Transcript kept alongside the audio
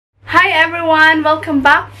everyone! Welcome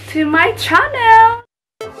back to my channel!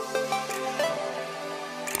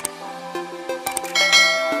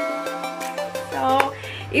 So,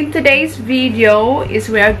 in today's video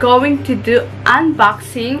is we are going to do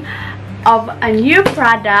unboxing of a new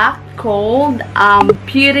product called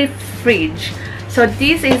Beauty Fridge. So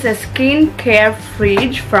this is a skincare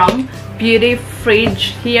fridge from Beauty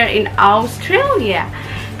Fridge here in Australia.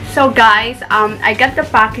 So guys, I got the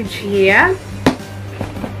package here.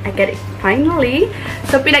 I get it finally.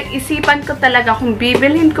 So pinag-isipan ko talaga kung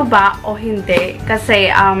bibilhin ko ba o hindi. Kasi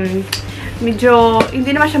medyo, hindi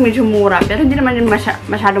naman siya medyo mura. Pero hindi naman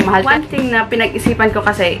masyadong mahal. One thing na pinag-isipan ko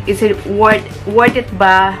kasi, is it worth it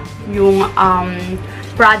ba yung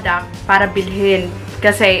product para bilhin?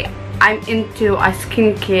 Kasi I'm into a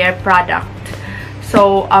skincare product.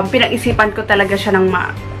 So, pinag-isipan ko talaga siya ng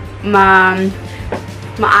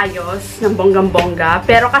maayos, ng bonggang-bongga.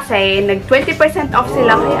 Pero kasi, nag 20% off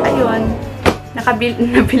sila. Kaya, ayun,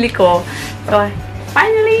 nabili ko. So,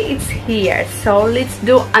 finally, it's here. So, let's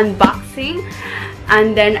do unboxing.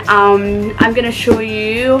 And then, I'm gonna show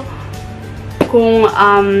you kung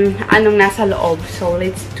anong nasa loob. So,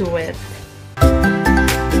 let's do it.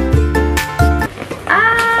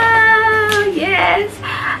 Ah, yes!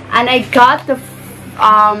 And I got the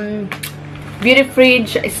Beauty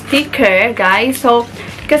Fridge sticker, guys. So,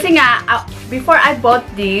 kasi nga, before I bought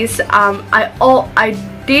this, I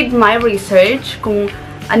did my research kung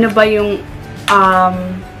ano ba yung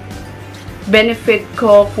benefit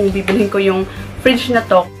ko kung bibilhin ko yung fridge na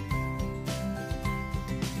to.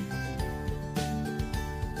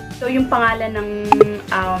 So, yung pangalan ng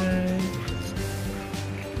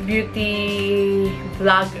beauty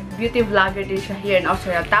vlogger din siya here in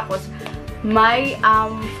Australia. Tapos, may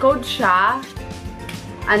code siya.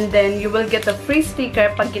 And then, you will get a free sticker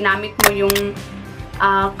pag ginamit mo yung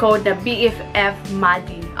code na BFF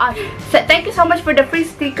Maddie. So, thank you so much for the free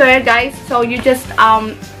sticker, guys. So, you just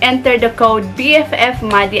enter the code BFF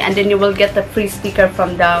Maddie and then you will get the free sticker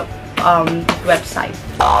from the website.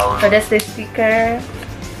 So, that's the sticker.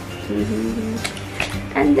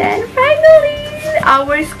 And then, finally,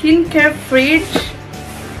 our skincare fridge.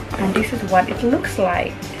 And this is what it looks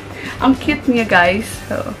like. Ang cute niya, guys.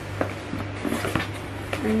 So,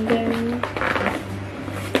 and then,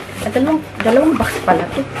 dalawang box pala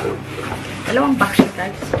to. Dalawang box siya,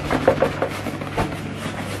 guys.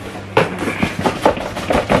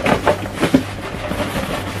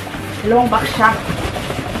 Dalawang box siya.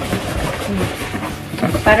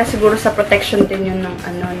 Para siguro sa protection din yun ng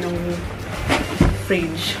nung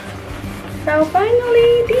fridge. So,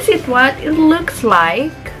 finally, this is what it looks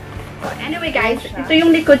like. So, anyway, guys, ito yung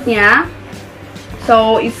likod niya.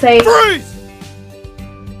 So, it says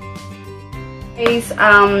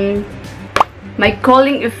my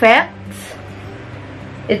cooling effects.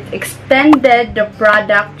 It extended the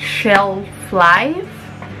product shelf life.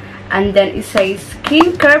 And then it says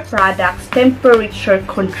skincare products temperature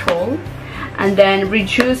control. And then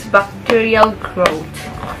reduce bacterial growth.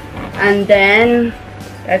 And then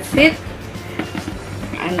that's it.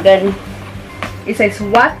 And then it says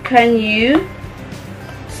what can you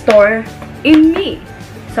store in me?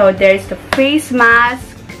 So there's the face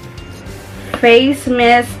mask, face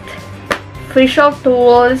mist, facial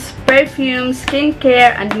tools, perfume,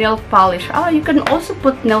 skincare, and nail polish. Oh, you can also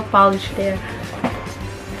put nail polish there.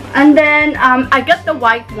 And then I got the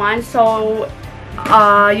white one, so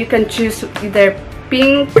you can choose either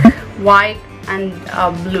pink, white, and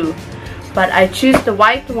blue. But I choose the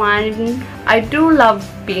white one. I do love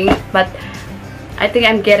pink, but I think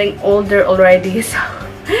I'm getting older already, so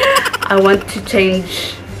I want to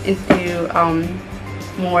change into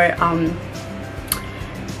more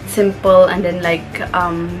simple, and then like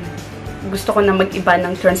gusto ko na mag-iba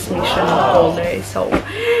ng transmission ng color. So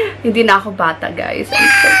hindi na ako bata, guys. I'm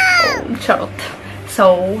so old. Charot. So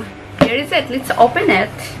here is it. Let's open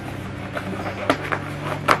it.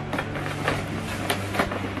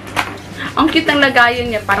 Ang cute ng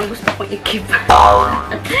lagayan niya. Parang gusto kong i-keep.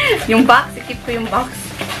 Yung box. I-keep ko yung box.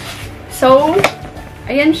 So,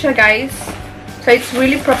 ayan siya, guys. So, it's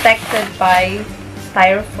really protected by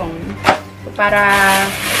styrofoam. So, para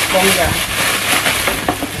bongga.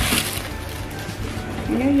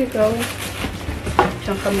 There you go.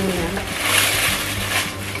 Diyan ka muna.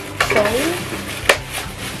 So,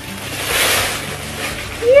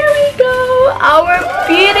 here we go! Our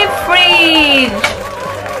beauty fridge!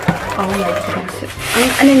 Oh my goodness.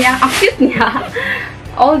 Ano niya? Ang cute niya.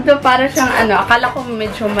 Although, para siyang akala ko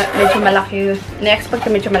medyo malaki. Na-expect ko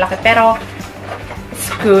medyo malaki. Pero, it's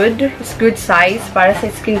good. It's good size. Para sa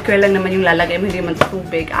skincare lang naman yung lalagay mo. Hindi man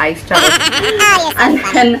tubig, ice, charot. And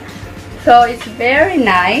then, so, it's very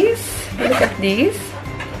nice. Look at this.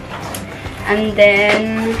 And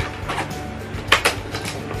then,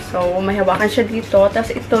 so, may hawakan siya dito.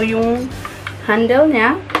 Tapos, ito yung handle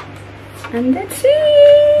niya. And that's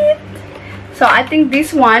it! So, I think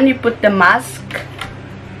this one, you put the mask.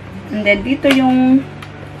 And then, dito yung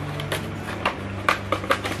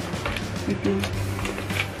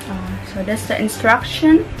so, that's the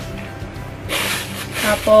instruction.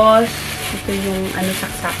 Tapos, ito yung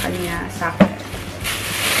saksakan niya. Socket.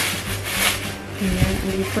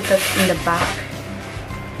 And you put that in the back.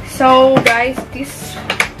 So, guys,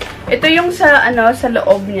 ito yung sa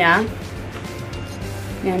loob niya.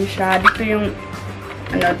 Yan siya. Dito yung,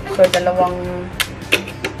 so, dalawang,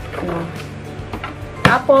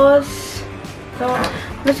 Tapos,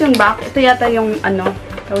 plus yung back. Ito yata yung,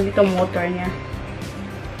 tawag dito motor niya.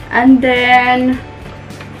 And then,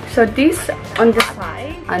 so, this on the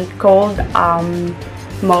side, and cold,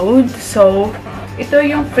 mode. So, ito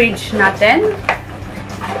yung fridge natin.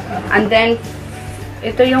 And then,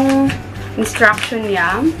 ito yung instruction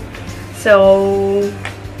niya. So,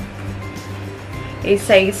 it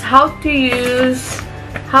says how to use,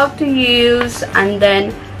 and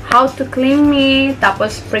then how to clean me,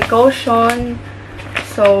 tapos precaution.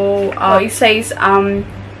 So, it says,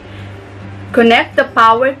 connect the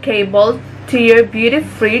power cable to your beauty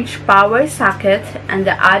fridge power socket and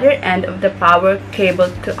the other end of the power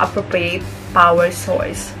cable to appropriate power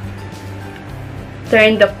source.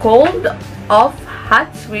 Turn the cold off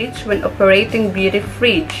hot switch when operating beauty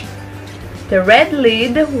fridge. The red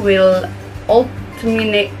lid will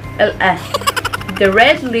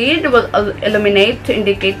illuminate to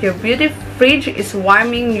indicate your beauty fridge is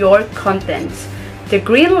warming your contents. The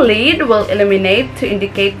green lid will illuminate to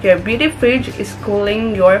indicate your beauty fridge is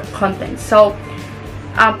cooling your contents. So,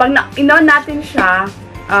 pag in-on natin siya,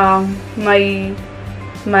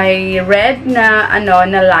 may red na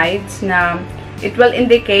na lights na it will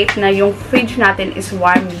indicate na yung fridge natin is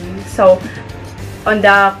warming. So, on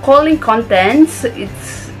the cooling contents,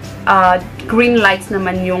 it's green lights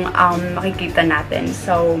naman yung makikita natin.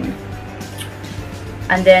 So,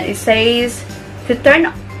 and then it says to turn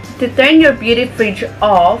your beauty fridge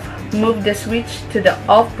off, move the switch to the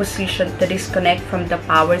off position to disconnect from the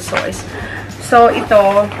power source. So,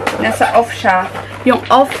 ito, nasa off siya. Yung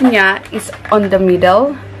off niya is on the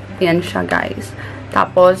middle. Yan siya, guys.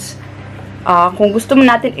 Tapos, kung gusto mo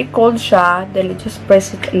natin i-cold siya, then you just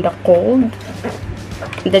press it in the cold.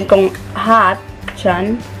 And then, kung hot,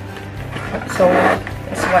 dyan. So,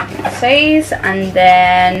 that's what it says. And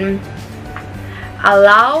then,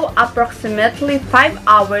 allow approximately 5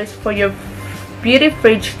 hours for your beauty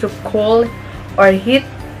fridge to cool or heat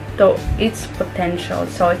to its potential.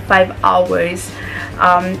 So, 5 hours,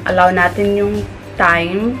 allow natin yung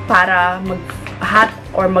time para mag-hot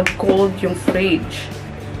or mag-cold yung fridge.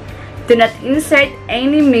 Do not insert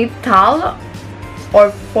any metal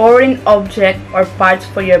or foreign object or parts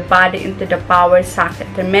for your body into the power socket.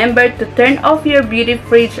 Remember to turn off your beauty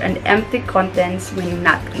fridge and empty contents when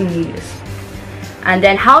not in use. And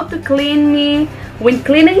then how to clean me. When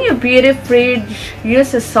cleaning your beauty fridge,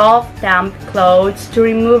 use a soft, damp cloth to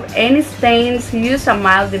remove any stains. Use a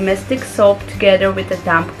mild domestic soap together with a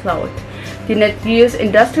damp cloth. Do not use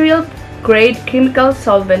industrial grade chemical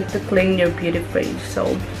solvent to clean your beauty fridge.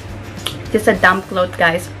 So, just a damp cloth,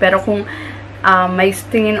 guys. Pero kung may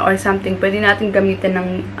stain or something, pwede natin gamitin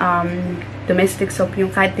ng domestic soap,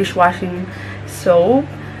 yung kahit dishwashing soap.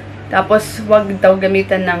 Tapos, wag daw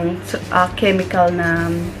gamitan ng chemical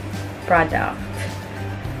na product.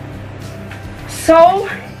 So,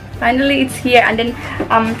 finally, it's here. And then,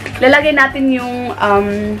 lalagay natin yung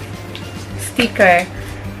sticker.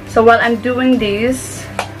 So, while I'm doing this,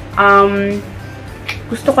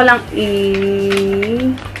 gusto ko lang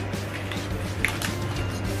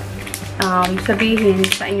sabihin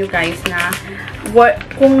sa inyo guys na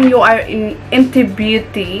kung you are into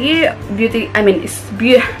beauty,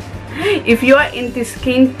 if you are into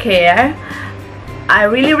skincare, I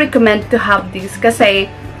really recommend to have this kasi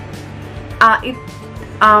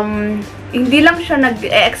hindi lang siya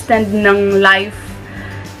nag-extend ng life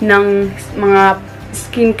ng mga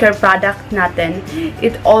skincare product natin.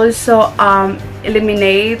 It also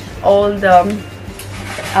eliminate all the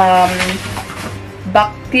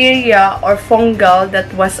bacteria or fungal that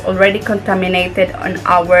was already contaminated on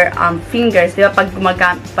our fingers. Di ba, pag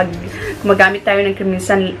gumagamit tayo ng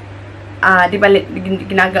minsan, di ba,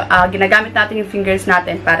 ginagamit natin yung fingers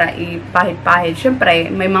natin para ipahid-pahid. Siyempre,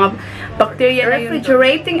 may mga bacteria na yun.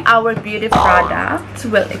 Refrigerating our beauty products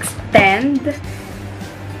will extend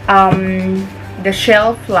the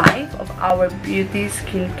shelf life of our beauty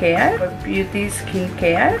skincare.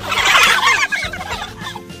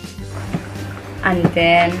 And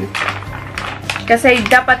then, kasi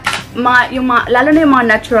dapat, lalo na yung mga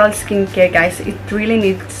natural skincare, guys, it really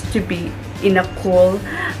needs to be in a cool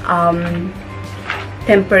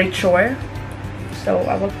temperature. So,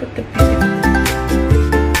 I will put the beauty.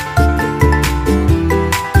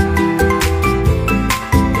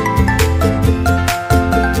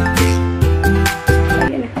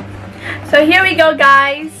 So here we go,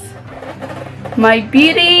 guys. My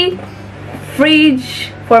beauty fridge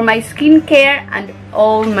for my skincare and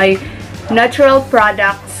all my natural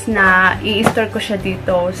products na i-store ko siya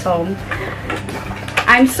dito. So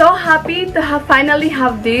I'm so happy to finally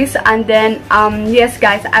have this. And then yes,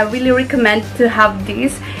 guys, I really recommend to have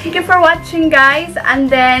this. Thank you for watching, guys. And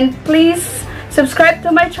then please subscribe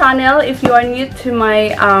to my channel if you are new to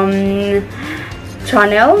my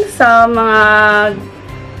channel sa mga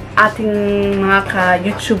ating mga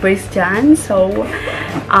ka-YouTubers dyan. So,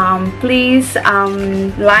 please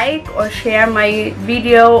like or share my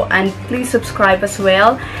video and please subscribe as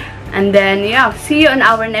well. And then, yeah, see you on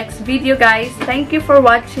our next video, guys. Thank you for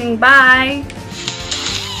watching. Bye!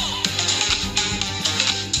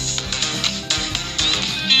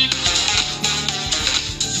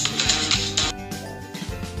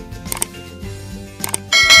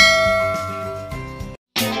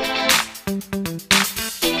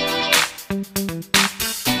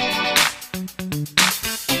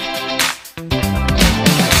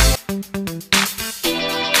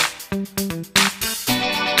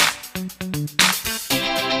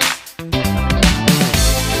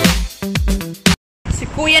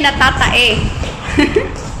 Kuya natatae.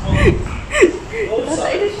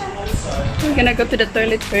 Natatae na siya. I'm gonna go to the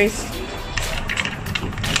toilet first.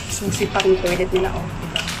 Susipak yung toilet nila. Oh.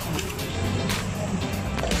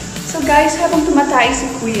 So guys, habang tumatay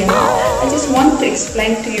si Kuya, I just want to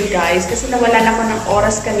explain to you guys kasi nawalan ako ng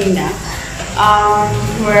oras kanina.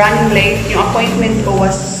 We're running late. Yung appointment ko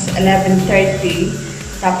was 11:30.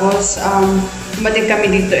 Tapos, dumating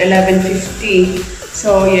kami dito 11:50.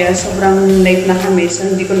 So, yeah, sobrang late na kami. So,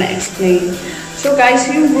 hindi ko na-explain. So, guys,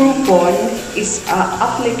 yung Groupon is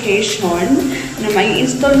application na may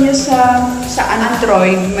install nyo sa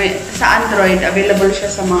Android. Sa Android, available siya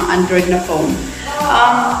sa mga Android na phone.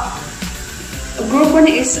 Groupon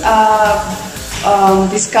is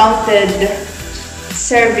discounted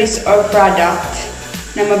service or product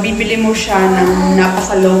na mabibili mo siya ng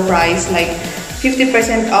napaka-low price, like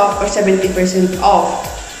 50% off or 70% off.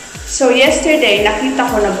 So, yesterday, nakita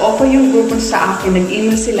ko, nag-offer yung Groupon sa akin.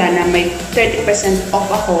 Nag-email sila na may 30% off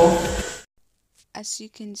ako. As you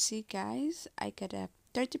can see, guys, I got a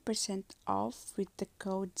 30% off with the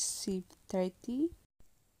code SIV30.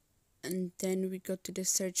 And then we go to the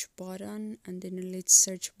search button. And then let's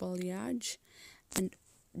search balayage. And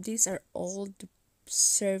these are all the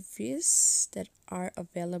services that are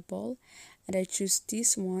available. And I choose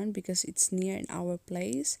this one because it's near in our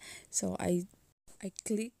place. So, I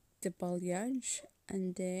click the balayage,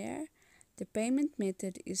 and there the payment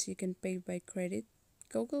method is you can pay by credit,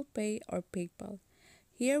 Google Pay or PayPal.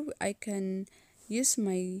 Here I can use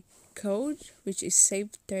my code, which is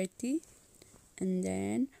SAVE30, and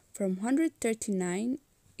then from 139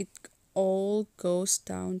 it all goes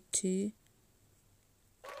down to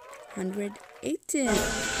 118.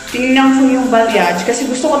 Tinignan ko yung balayage kasi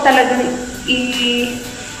gusto ko talagang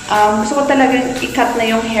i-cut na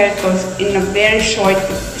yung hair ko in a very short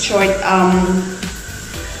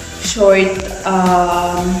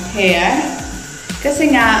hair.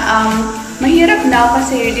 Kasi nga, mahirap na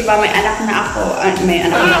kasi, di ba, may anak na ako. I mean,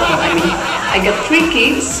 I got 3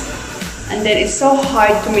 kids. And then, it's so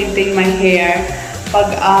hard to maintain my hair.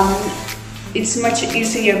 Pag, it's much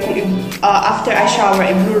easier kung after I shower,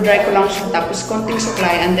 i-blow dry ko lang siya. Tapos, konting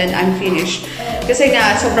supply and then I'm finished. Kasi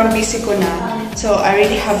nga, sobrang busy ko na. So, I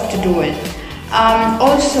really have to do it.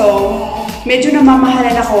 Also, medyo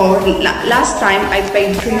namamahalan ako. Last time, I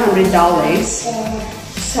paid $300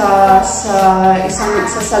 sa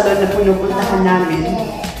salon na pinupuntahan namin.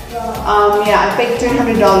 Yeah, I paid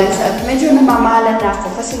 $300 at medyo namamahalan na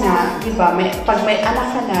ako kasi nga, di ba, pag may anak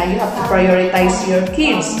ka na, you have to prioritize your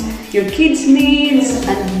kids' needs,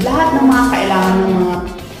 and lahat ng mga kailangan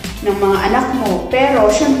ng mga anak mo. Pero,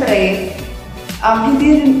 syempre, huwag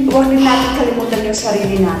din natin kalimutan yung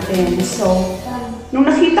sarili natin. So, nung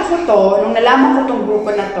nakita ko to, nung nalaman ko tong grupo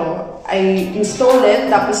na to, I installed it,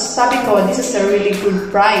 tapos sabi ko, this is a really good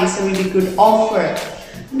price, a really good offer.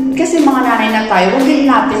 Kasi mga nanay na tayo, huwag din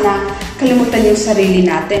natin na kalimutan yung sarili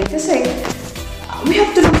natin. Kasi, we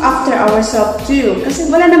have to look after ourselves too. Kasi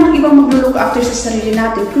wala namang ibang mag-look after sa sarili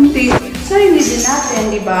natin, kundi sarili din natin,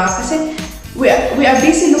 di ba? Kasi, we are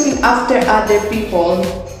busy looking after other people,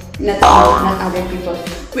 not other people.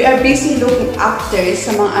 we are busy looking after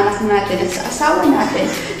sa mga anak natin at sa asawa natin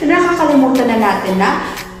na nakakalimutan na natin na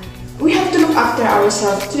we have to look after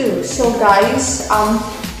ourselves too. So guys,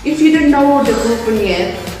 if you don't know the Groupon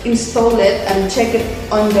yet, install it and check it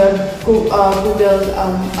on the Google,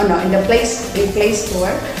 in the Play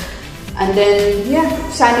Store. And then, yeah,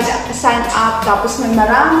 sign up. Tapos may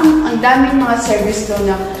ang daming mga service doon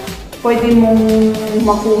na pwede mong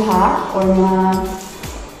makuha or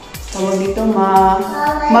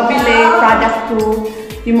mabili product to.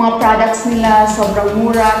 Yung mga products nila sobrang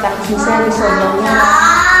mura, tapos yung service sobrang mura.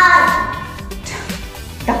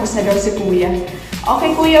 Tapos na daw si Kuya.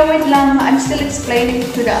 Okay, Kuya, wait lang. I'm still explaining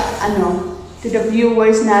to the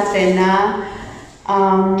viewers natin na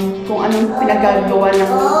kung anong pinagagawa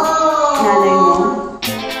ng nanay mo.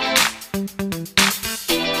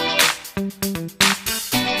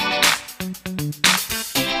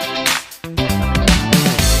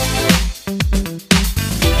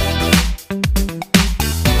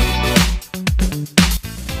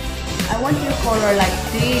 I want your color like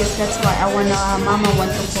this. That's why Mama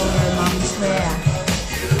want to color Mom's hair.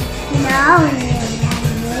 No.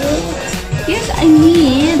 Yes, I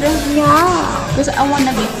need. No. Because I want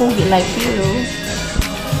to be pogi like you.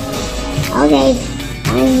 Okay.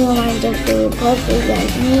 I want to be pogi like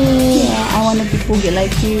me. Yeah, I want to be pogi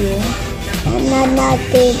like you. And not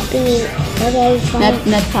baby. Okay, fine.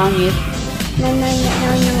 Not tongue it. No.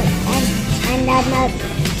 And not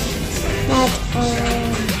Not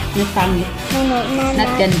tongue it. No. Not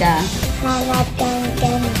ganda. Not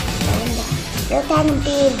ganda. You're gonna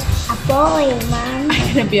be a boy, Mom.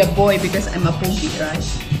 I'm gonna be a boy because I'm a pogi, right?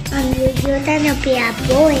 And you're gonna be a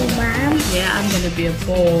boy, Mom. Yeah, I'm gonna be a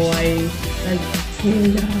boy. Like,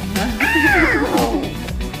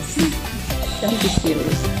 don't be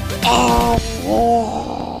serious.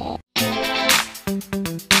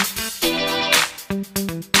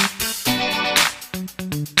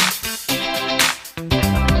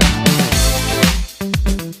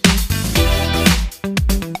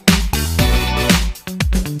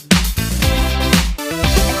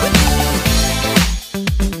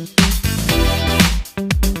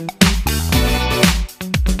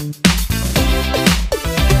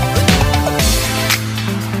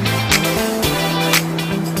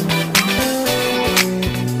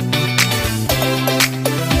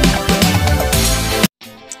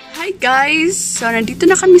 Guys, so nandito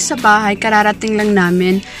na kami sa bahay, kararating lang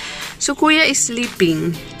namin. So Kuya is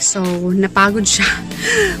sleeping. So napagod siya.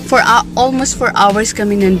 For almost 4 hours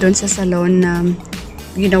kami nandun sa salon na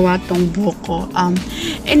ginawa tong buhok ko.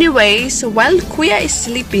 Anyway, so while Kuya is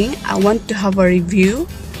sleeping, I want to have a review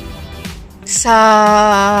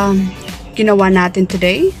sa ginawa natin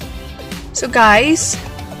today. So guys,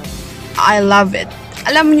 I love it.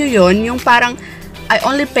 Alam niyo yon, yung parang I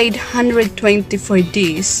only paid 120 for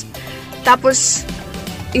this. Tapos,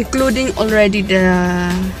 including already the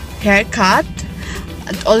haircut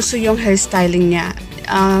at also yung hairstyling niya.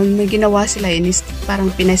 May ginawa sila yun,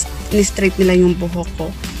 parang pinistraight nila yung buhok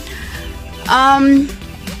ko.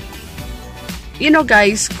 You know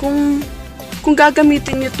guys, kung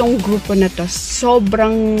gagamitin niyo tong grupo na to,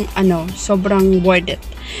 sobrang worth it.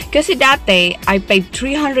 Kasi dati, I paid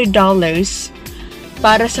 $300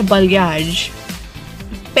 para sa balayage.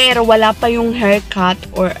 Pero wala pa yung haircut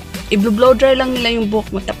or i-blow dry lang nila yung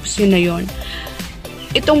buhok mo, tapos yun na yun.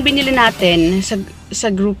 Itong binili natin sa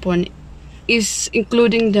Groupon is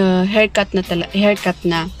including the haircut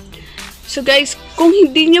na. So guys, kung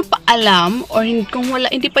hindi nyo pa alam or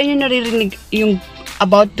hindi pa nyo naririnig yung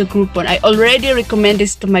about the Groupon, I already recommend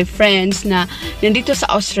this to my friends na nandito sa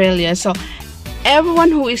Australia. So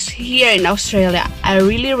everyone who is here in Australia, I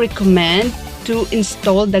really recommend to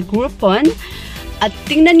install the Groupon. At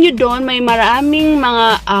tingnan nyo doon, may maraming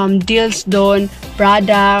mga deals doon,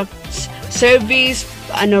 products, service,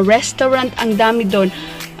 restaurant, ang dami doon.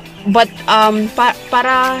 But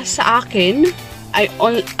para sa akin, I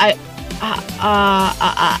only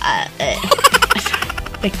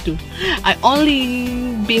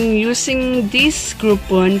been using this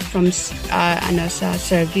Groupon from sa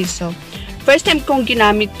service. So first time kong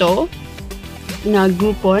ginamit to na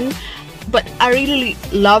Groupon. But I really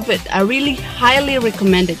love it. I really highly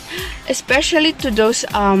recommend it. Especially to those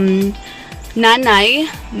nanay,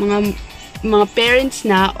 mga parents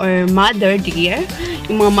na or mother dear.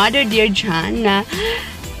 Yung mga mother dear dyan na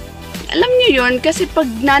alam niyo yun, kasi pag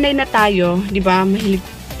nanay na tayo, di ba, mahilig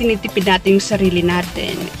tinitipid natin yung sarili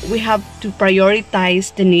natin. We have to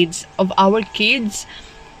prioritize the needs of our kids.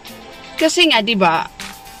 Kasi nga, di ba,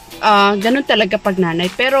 ganun talaga pag nanay.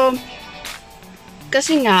 Pero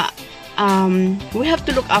kasi nga, we have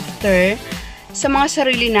to look after sa mga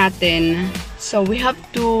sarili natin, So, we have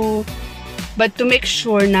to, but to make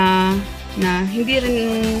sure na hindi rin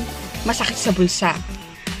masakit sa bulsa.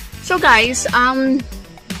 So, guys, ayun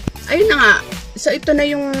na nga. So, ito na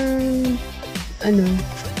yung,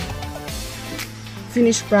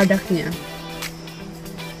 finished product niya.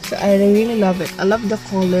 So, I really love it. I love the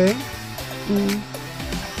color.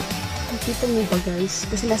 Nakita mo ba, guys?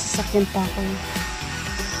 Kasi nasasakyan pa ako.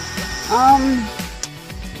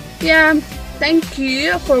 Yeah, thank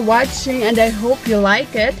you for watching and I hope you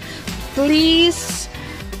like it. Please,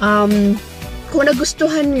 kung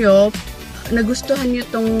nagustuhan nyo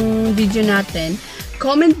tong video natin,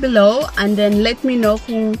 comment below and then let me know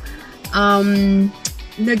kung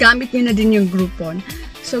nagamit nyo na din yung Groupon.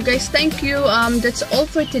 So guys, thank you. That's all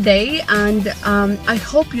for today and I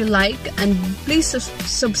hope you like and please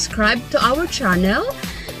subscribe to our channel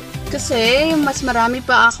kasi mas marami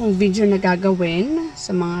pa akong video na gagawin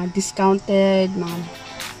sa mga discounted, mga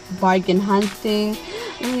bargain hunting.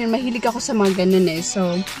 Mahilig ako sa mga ganun eh.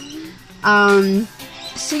 So,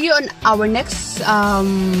 see you on our next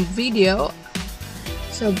video.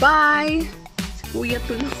 So, bye! Si Kuya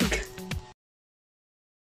tulog.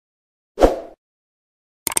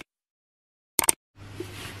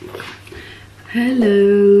 Hello!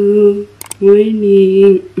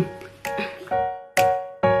 Morning!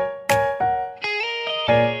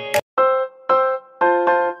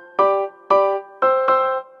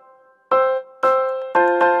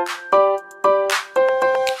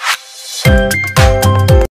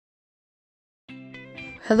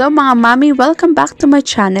 Hello mga mommy, welcome back to my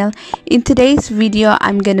channel. In today's video,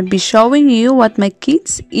 I'm gonna be showing you what my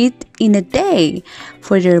kids eat in a day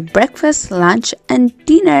for their breakfast, lunch, and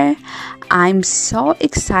dinner. I'm so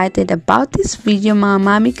excited about this video mga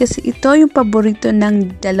mommy kasi ito yung paborito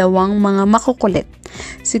ng dalawang mga makukulit,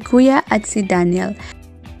 si Kuya at si Daniel.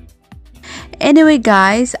 Anyway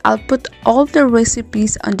guys, I'll put all the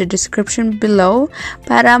recipes on the description below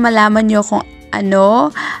para malaman nyo kung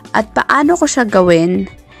ano at paano ko siya gawin.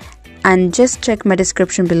 And just check my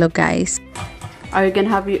description below, guys. Are you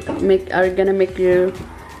gonna make a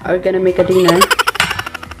dinner?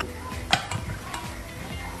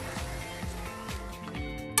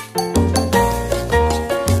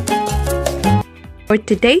 For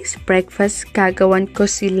today's breakfast, gagawan ko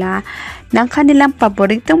sila ng kanilang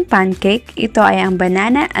paboritong pancake. Ito ay ang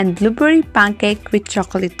banana and blueberry pancake with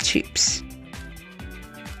chocolate chips.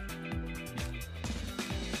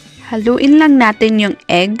 Haluin lang natin yung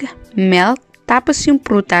egg, milk, tapos yung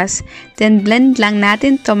prutas, then blend lang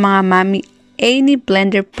natin to mga mami. Any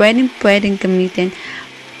blender pwedeng gamitin.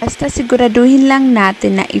 Basta siguraduhin lang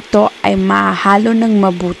natin na ito ay mahalo ng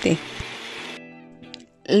mabuti.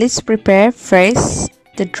 Let's prepare first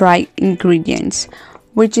the dry ingredients,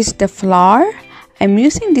 which is the flour. I'm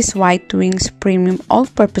using this White Wings Premium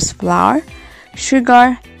All-Purpose Flour,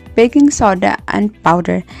 sugar, baking soda, and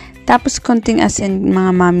powder. Tapos konting asin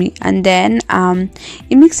mga mami. And then,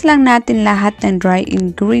 i-mix lang natin lahat ng dry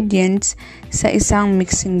ingredients sa isang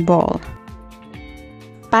mixing bowl.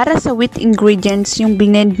 Para sa wheat ingredients, yung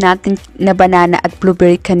blend natin na banana at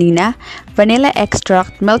blueberry kanina, vanilla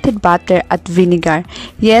extract, melted butter, at vinegar.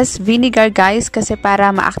 Yes, vinegar guys, kasi para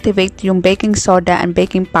ma-activate yung baking soda and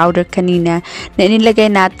baking powder kanina na inilagay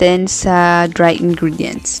natin sa dry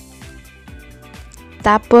ingredients.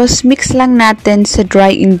 Tapos, mix lang natin sa dry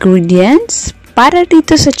ingredients. Para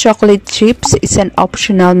dito sa chocolate chips, is an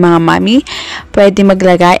optional mga mami. Pwede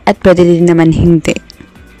maglagay at pwede din naman hindi.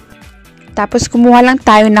 Tapos, kumuha lang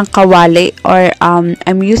tayo ng kawali or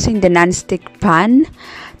I'm using the non-stick pan.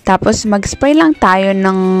 Tapos, mag-spray lang tayo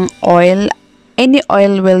ng oil. Any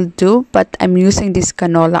oil will do, but I'm using this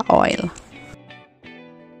canola oil.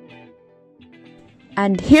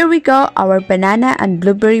 And here we go, our banana and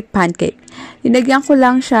blueberry pancake. Linagyan ko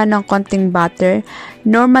lang siya ng konting butter.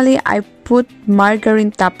 Normally, I put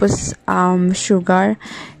margarine tapos sugar.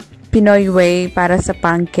 Pinoy way para sa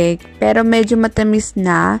pancake. Pero medyo matamis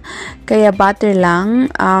na, kaya butter lang.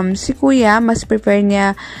 Si Kuya, mas prefer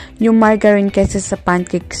niya yung margarine kaysa sa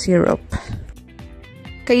pancake syrup.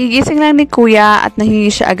 Kagigising lang ni Kuya at nahingi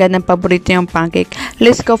siya agad ng paborito yung pancake.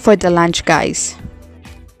 Let's go for the lunch, guys.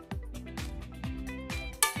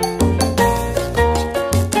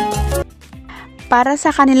 Para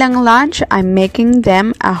sa kanilang lunch, I'm making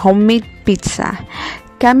them a homemade pizza.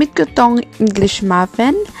 Gamit ko tong English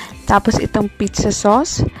muffin, tapos itong pizza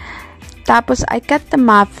sauce. Tapos I cut the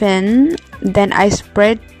muffin, then I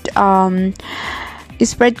spread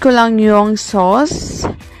ko lang yung sauce.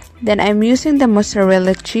 Then I'm using the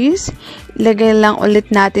mozzarella cheese. Ilagay lang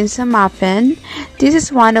ulit natin sa muffin. This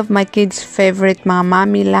is one of my kids' favorite mga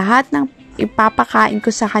mami. Lahat ng ipapakain ko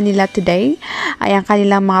sa kanila today ay ang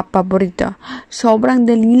kanilang mga paborito. Sobrang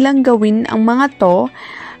dali lang gawin ang mga to,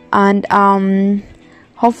 and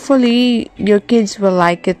hopefully your kids will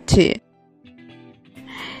like it too.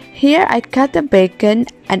 Here I cut the bacon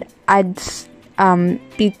and add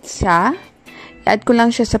pizza. Add ko lang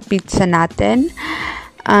siya sa pizza natin.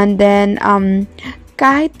 And then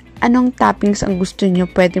kahit anong toppings ang gusto nyo,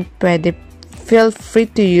 pwede. Feel free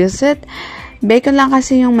to use it. Bacon lang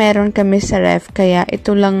kasi yung meron kami sa ref, kaya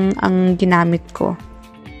ito lang ang ginamit ko.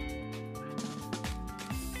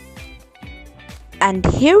 And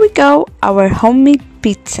here we go, our homemade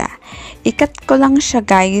pizza. Ikat ko lang siya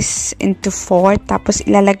guys into 4, tapos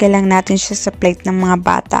ilalagay lang natin siya sa plate ng mga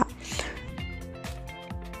bata.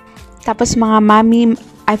 Tapos mga mami,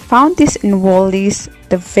 I found this in Wally's,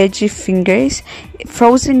 the veggie fingers.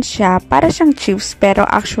 Frozen siya, para siyang chips, pero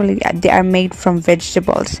actually they are made from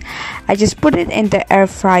vegetables. I just put it in the air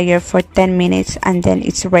fryer for 10 minutes and then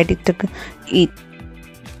it's ready to eat.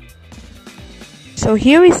 So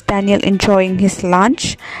here is Daniel enjoying his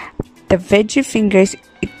lunch. The veggie fingers,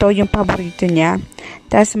 ito yung paborito niya.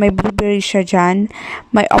 Tapos may blueberry siya dyan.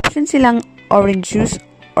 May option silang orange juice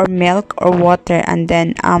or milk or water, and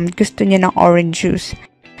then gusto niya ng orange juice.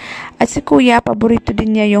 At si kuya, paborito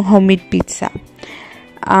din niya yung homemade pizza.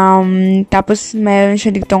 Tapos mayroon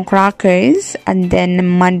siya ditong crackers and then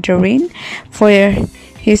mandarin for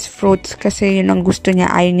his fruits kasi yun ang gusto niya,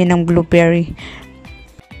 ayaw niya ng blueberry.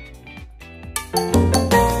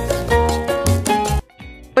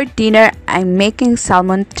 For dinner, I'm making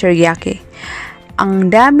salmon teriyaki. Ang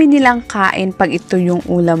dami nilang kain pag ito yung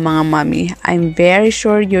ulam mga mami. I'm very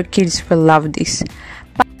sure your kids will love this.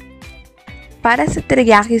 Para sa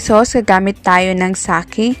teriyaki sauce, gagamit tayo ng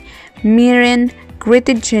sake, mirin,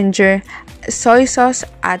 grated ginger, soy sauce,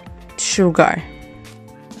 at sugar.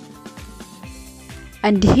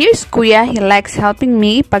 And here's Kuya. He likes helping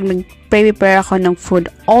me pag nag-prepare ako ng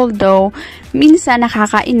food. Although, minsan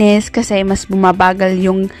nakakainis kasi mas bumabagal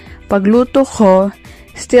yung pagluto ko.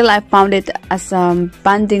 Still, I found it as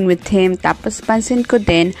bonding with him. Tapos, pansin ko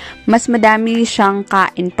din, mas madami siyang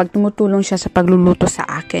kain pag tumutulong siya sa pagluluto sa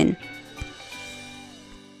akin.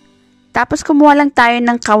 Tapos, kumuha lang tayo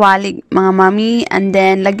ng kawalig, mga mami. And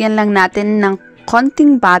then, lagyan lang natin ng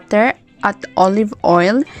konting butter at olive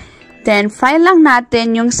oil. Then, fry lang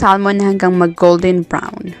natin yung salmon hanggang mag-golden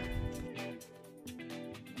brown.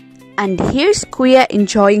 And here's Kuya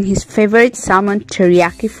enjoying his favorite salmon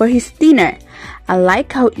teriyaki for his dinner. I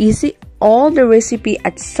like how easy all the recipe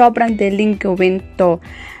at sobrang daling gawin to.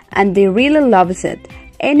 And they really loves it.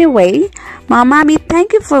 Anyway, mga mami,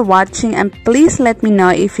 thank you for watching, and please let me know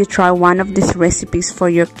if you try one of these recipes for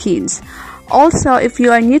your kids. Also, if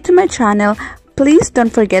you are new to my channel, please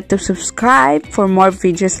don't forget to subscribe for more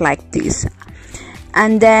videos like this.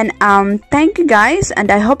 And then, thank you guys,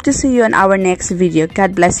 and I hope to see you in our next video.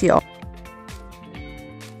 God bless you all.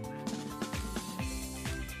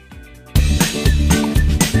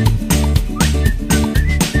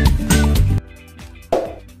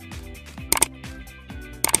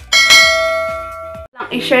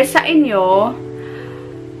 I-share sa inyo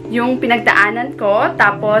yung pinagdaanan ko,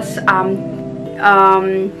 tapos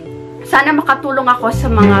sana makatulong ako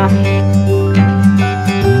sa mga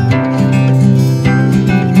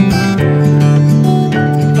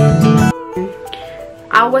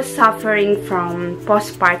I was suffering from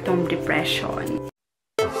postpartum depression.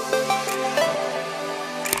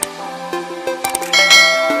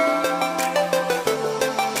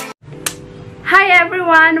 Hi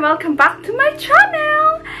everyone! Welcome back to my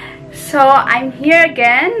channel! So, I'm here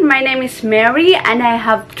again. My name is Mary and I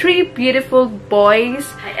have 3 beautiful boys.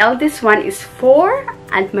 My eldest one is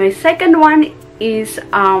 4 and my second one is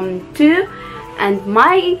 2 and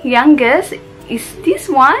my youngest is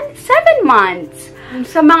this one, 7 months.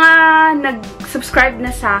 Sa mga nag-subscribe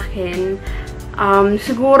na sa akin,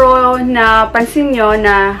 siguro na pansin nyo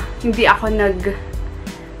na hindi ako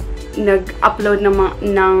nag-upload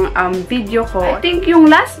ng video ko. I think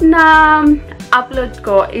yung last na upload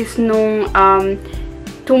ko is nung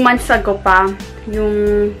 2 months ago pa,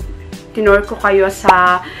 yung tinur ko kayo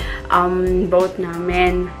sa boat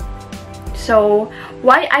namin. So,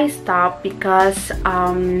 why I stopped? Because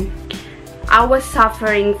I was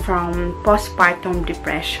suffering from postpartum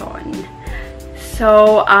depression.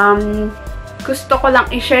 So, gusto ko lang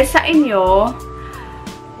i-share sa inyo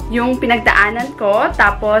yung pinagdaanan ko,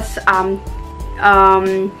 tapos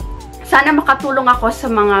sana makatulong ako sa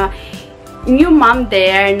mga new mom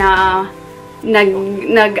there na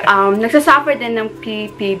nagsasuffer din ng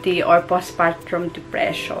PPD or postpartum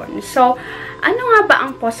depression. So, ano nga ba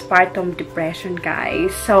ang postpartum depression, guys?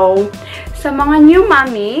 So, sa mga new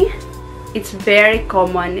mommy, it's very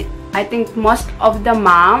common. I think most of the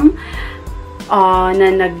mom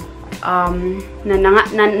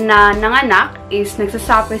nanganak is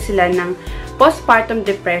nagsasuffer sila ng postpartum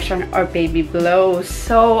depression or baby blues.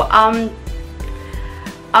 So,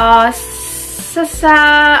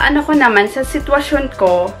 sa sitwasyon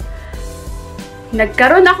ko,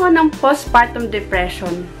 nagkaroon ako ng postpartum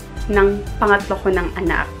depression ng pangatlo ko ng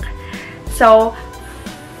anak. So,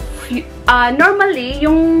 normally,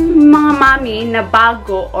 yung mga mami na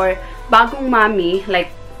bago or bagong mami, like,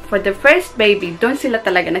 for the first baby, doon sila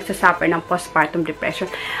talaga nagsasuffer ng postpartum depression.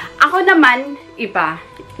 Ako naman, iba.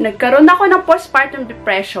 Nagkaroon ako ng postpartum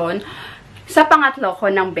depression sa pangatlo ko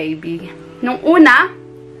ng baby. Nung una,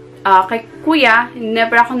 kay Kuya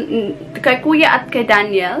at kay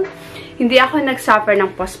Daniel, hindi ako nagsuffer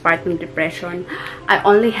ng postpartum depression. I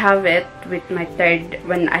only have it with my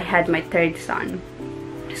when I had my third son.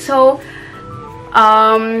 So,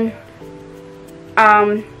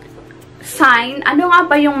 sign, ano nga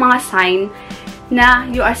ba yung mga sign na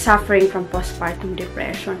you are suffering from postpartum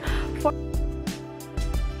depression?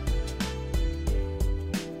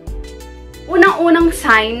 Unang-unang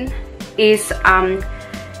sign is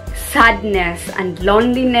sadness and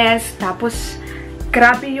loneliness. Tapos,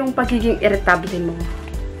 grabe yung pagiging irritable mo.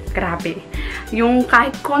 Grabe. Yung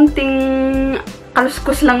kahit konting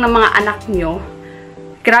kaluskus lang ng mga anak nyo,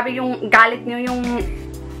 grabe yung galit nyo, yung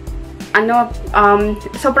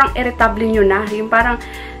sobrang irritable nyo na. Yung parang,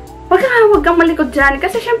 wag kang malikod dyan.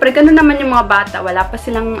 Kasi syempre, ganun naman yung mga bata. Wala pa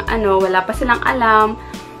silang alam.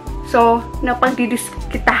 So,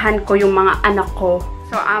 napagdidiskitahan ko yung mga anak ko.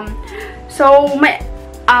 So,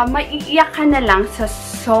 maiiyak ka na lang sa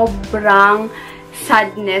sobrang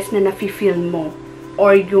sadness na nafe-feel mo.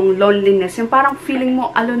 Or yung loneliness. Yung parang feeling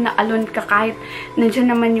mo, alone na alone ka kahit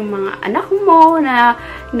nandiyan naman yung mga anak mo na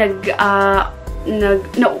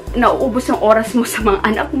nauubos yung oras mo sa mga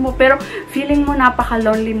anak mo, pero feeling mo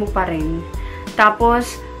napaka-lonely mo pa rin.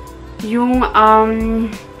 Tapos, yung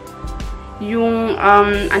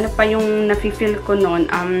nafe-feel ko noon,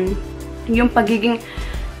 yung pagiging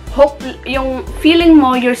yung feeling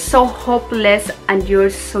mo, you're so hopeless and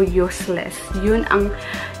you're so useless. Yun ang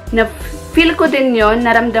feel ko din yun,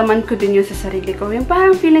 naramdaman ko din yun sa sarili ko. Yung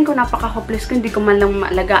parang feeling ko napaka-hopeless ko, hindi ko man lang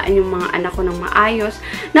maalagaan yung mga anak ko ng maayos.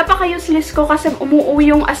 Napaka-useless ko kasi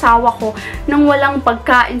umuwi yung asawa ko nang walang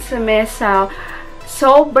pagkain sa mesa.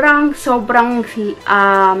 Sobrang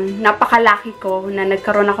napakalaki ko na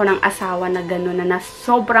nagkaroon ako ng asawa na gano'n, na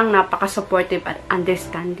sobrang napaka-supportive at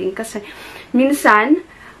understanding. Kasi minsan,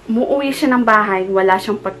 umuwi siya ng bahay, wala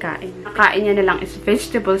siyang pagkain. Nakain niya na lang is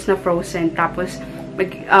vegetables na frozen, tapos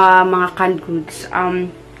mga canned goods.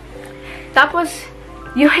 Tapos,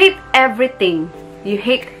 you hate everything. You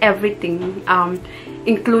hate everything,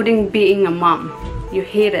 including being a mom. You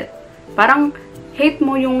hate it. Parang, hate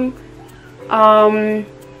mo yung,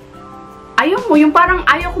 ayaw mo, yung parang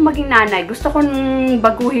ayaw ko maging nanay. Gusto kong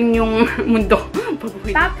baguhin yung mundo.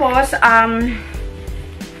 Baguhin. Tapos,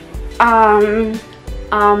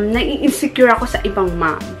 nai-insecure ako sa ibang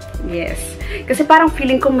mom. Yes. Kasi parang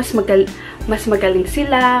feeling ko mas magaling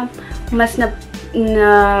sila, mas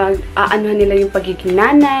anuhan nila yung pagiging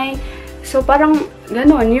nanay. So, parang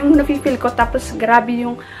gano'n, yung nafe-feel ko. Tapos, grabe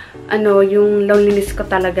yung, yung loneliness ko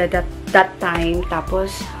talaga that time.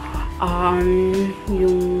 Tapos,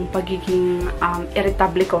 yung pagiging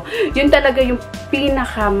irritable ko. Yun talaga yung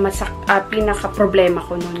pinaka-problema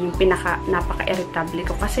ko noon. Yung napaka-irritable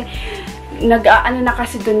ko. Kasi, na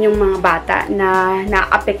kasi dun yung mga bata na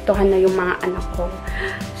naapektuhan na yung mga anak ko.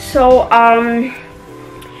 So,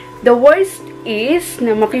 the worst is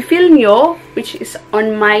na mafe-feel nyo, which is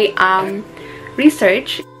on my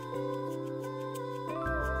research,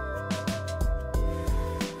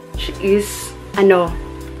 which is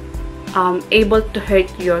able to hurt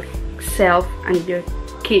yourself and your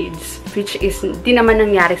kids, which is di naman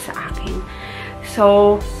nangyari sa akin.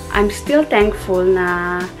 So, I'm still thankful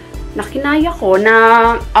na kinaya ko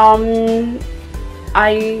na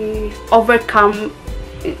I overcome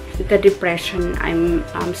the depression I'm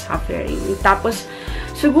suffering. Tapos,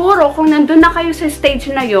 siguro, kung nandun na kayo sa stage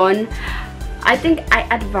na yon, I think I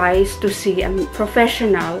advise to see a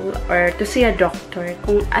professional or to see a doctor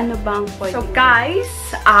kung ano bang pwede. So, guys,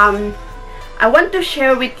 I want to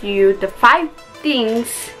share with you the 5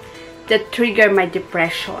 things that trigger my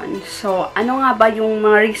depression. So, ano nga ba yung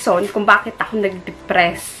mga reason kung bakit ako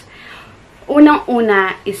nag-depress?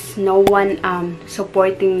 Unang-una is no one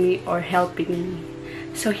supporting me or helping me.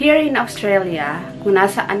 So, here in Australia, kung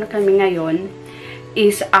nasaan kami ngayon,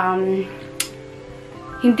 is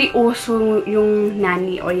hindi uso yung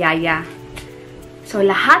nanny o yaya. So,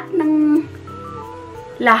 lahat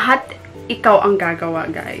ikaw ang gagawa,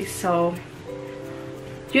 guys. So,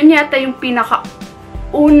 yun yata yung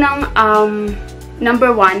pinaka-unang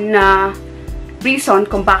number 1 na reason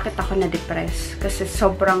kung bakit ako na-depress. Kasi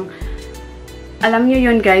sobrang, alam nyo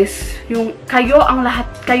yun, guys, yung kayo lahat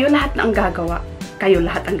na ang gagawa. Kayo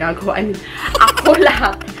lahat ang gagawa. I mean, ako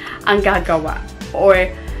lahat ang gagawa. Or,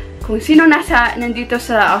 kung sino nandito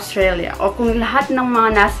sa Australia, o kung lahat ng mga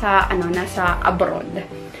nasa abroad.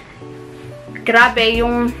 Grabe,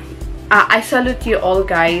 yung, I salute you all,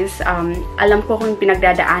 guys. Alam ko kung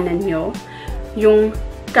pinagdadaanan nyo. Yung,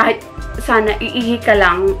 kahit sana iihi ka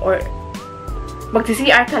lang, or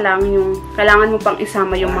mag-CR ka lang, yung kailangan mo pang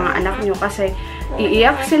isama yung mga anak nyo kasi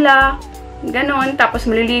iiyak sila, ganon, tapos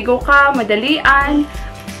maliligo ka, madalian,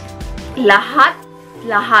 lahat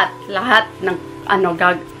ng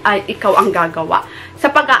ikaw ang gagawa.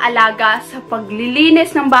 Sa pag-aalaga, sa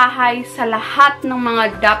paglilinis ng bahay, sa lahat ng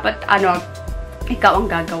mga dapat, ikaw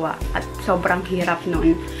ang gagawa. At sobrang hirap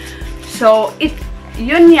nun. So,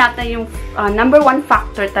 yun yata yung number 1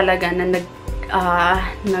 factor talaga na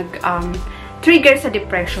trigger sa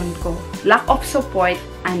depression ko. Lack of support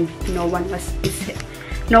and no one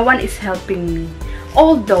is helping me.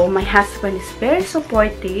 Although my husband is very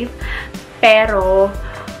supportive, pero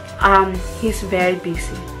he's very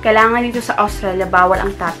busy. Kailangan dito sa Australia, bawal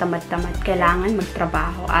ang tatamad-tamad. Kailangan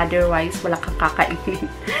magtrabaho. Otherwise, wala kang kakainin.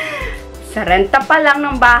 Sa renta pa lang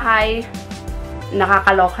ng bahay,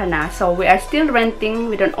 nakakaloka na. So, we are still renting.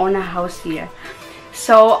 We don't own a house here.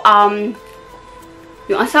 So,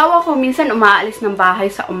 yung asawa ko, minsan umaalis ng bahay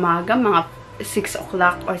sa umaga, mga 6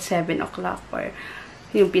 o'clock or 7 o'clock. Or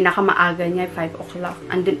yung pinakamaaga niya, 5 o'clock.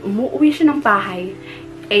 And then, umuwi siya ng bahay,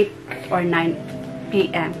 8 or 9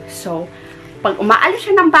 p.m. So, pag umaalis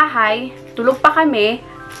siya ng bahay, tulog pa kami,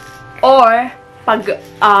 or pag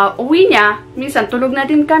uwi niya, minsan tulog na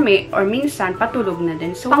din kami, or minsan patulog na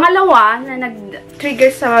din. So, pangalawa na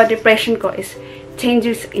nag-trigger sa depression ko is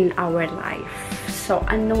changes in our life. So,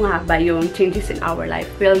 ano nga ba yung changes in our life?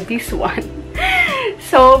 Well, this one.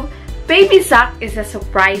 So, baby Zach is a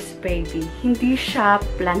surprise baby. Hindi siya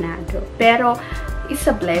planado. Pero, it's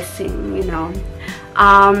a blessing, you know.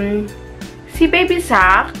 Si baby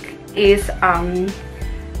Zach is,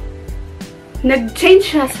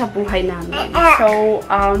 nag-change siya sa buhay namin. So,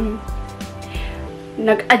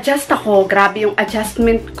 nag-adjust ako. Grabe yung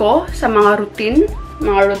adjustment ko sa mga routine.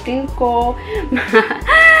 Mga routine ko.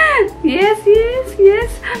 Yes.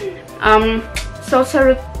 So,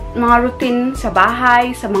 sa mga routine sa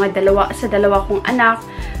bahay, sa dalawa kong anak.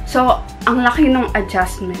 So, ang laki ng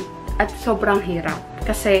adjustment. At sobrang hirap.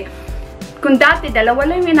 Kasi, kung dati, 2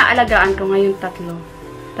 lang yung inaalagaan ko, ngayon 3.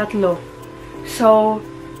 So,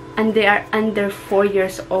 and they are under 4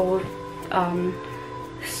 years old.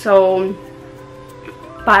 So,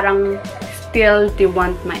 parang still they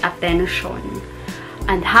want my attention.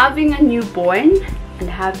 And having a newborn and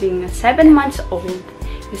having a 7 months old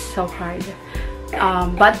is so hard.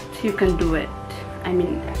 But you can do it. I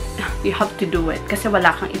mean, you have to do it. Kasi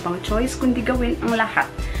wala kang ibang choice kundi gawin ang lahat.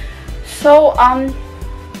 So,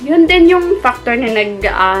 yun din yung factor na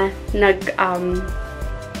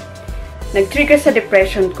nag-trigger sa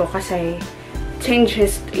depression ko kasi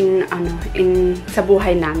changes sa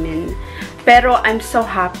buhay namin. Pero I'm so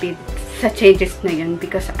happy sa changes na yun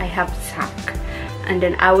because I have Zach. And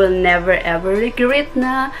then I will never ever regret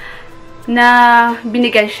na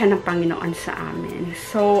binigay siya ng Panginoon sa amin.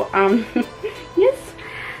 So, yes.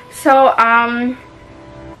 So,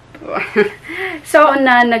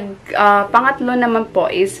 pangatlo naman po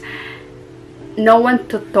is no one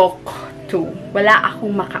to talk to. Wala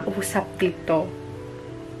akong makausap dito.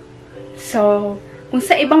 So, kung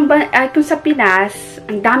sa Pinas,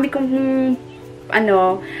 ang dami kong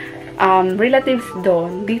relatives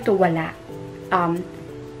doon, dito wala.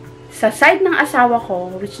 Sa side ng asawa ko,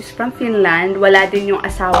 which is from Finland, wala din yung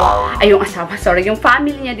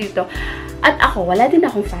family niya dito. At ako, wala din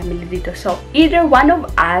akong family dito. So, either one of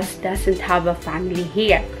us doesn't have a family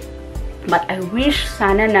here. But I wish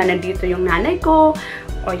sana na nandito yung nanay ko,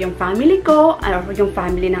 o yung family ko, or yung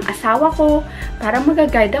family ng asawa ko, para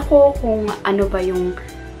mag-guide ako kung ano ba yung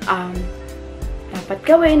dapat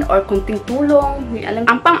gawin, or kunting tulong.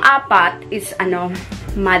 Ang pang-apat is,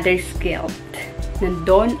 mother's guilt.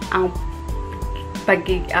 Nandun ang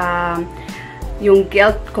yung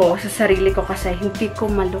guilt ko sa sarili ko kasi hindi ko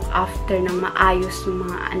ma-look after ng maayos yung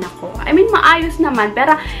mga anak ko. I mean, maayos naman,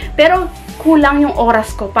 pero kulang yung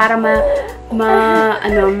oras ko para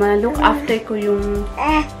ma-look after ko yung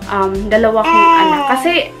 2 kong anak.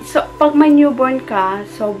 Kasi, pag may newborn ka,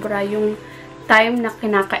 sobra yung time na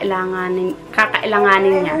kakailanganin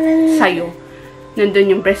niya sa'yo.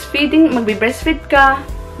 Nandun yung breastfeeding, magbe-breastfeed ka,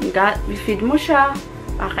 feed mo siya,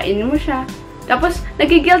 pakainin mo siya. Tapos,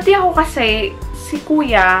 nagigilty ako kasi si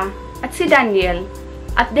Kuya at si Daniel,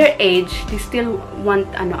 at their age, they still want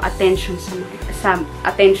attention sa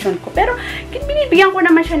attention ko. Pero, binibigyan ko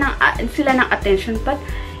naman sila ng attention, but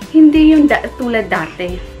hindi yung tulad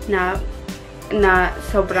dati na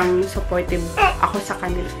sobrang supportive ako sa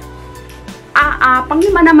kanila.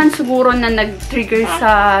 Panglima naman siguro na nag-trigger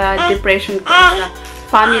sa depression ko sa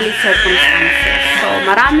family circumstances. So,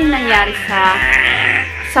 maraming nangyari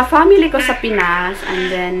sa family ko sa Pinas,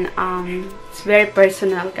 and then it's very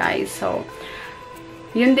personal, guys. So,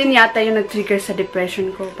 yun din yata yung nag-trigger sa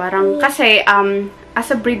depression ko. Parang kasi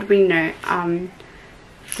as a breadwinner,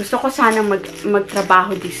 gusto ko sana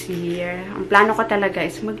magtrabaho this year. Ang plano ko talaga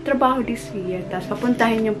is magtrabaho this year. Tapos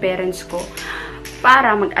papuntahin yung parents ko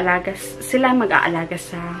para sila mag-aalaga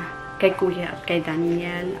kay Kuya at kay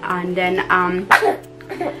Daniel. And then,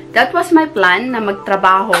 that was my plan na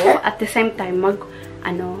magtrabaho. At the same time,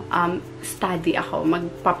 study ako.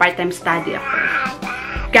 Magpa-part-time study ako.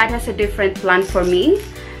 God has a different plan for me.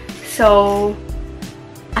 So,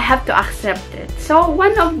 I have to accept it. So,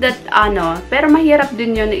 one of that, pero mahirap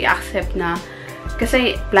din yun i-accept na,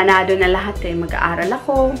 kasi planado na lahat eh. Mag-aaral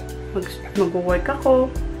ako, mag-work ako,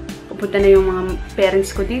 pupunta na yung mga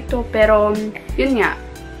parents ko dito. Pero, yun nga,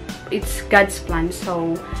 it's God's plan.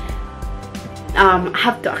 So, I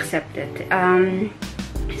have to accept it.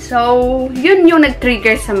 So, yun yung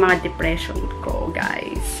nag-trigger sa mga depression ko,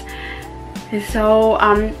 guys. So,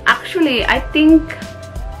 actually, I think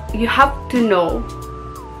you have to know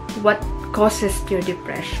what causes your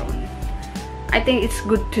depression. I think it's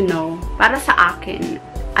good to know. Para sa akin,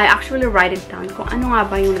 I actually write it down kung ano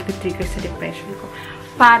nga ba yung nag-trigger sa depression ko.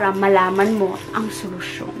 Para malaman mo ang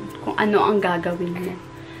solusyon. Kung ano ang gagawin mo.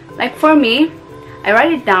 Like for me, I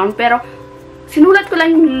write it down, pero sinulat ko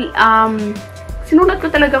lang yung, sinulat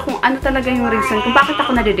ko talaga kung ano talaga yung reason kung bakit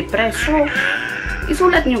ako nade-depress. So,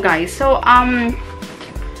 isulat nyo, guys. So,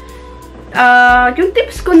 yung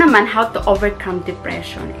tips ko naman how to overcome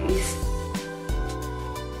depression is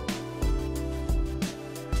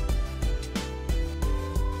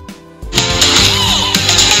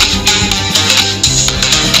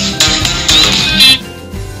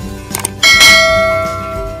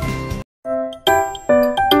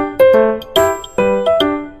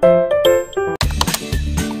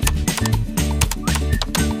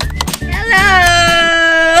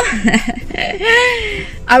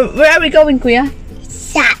where are we going, Kuya?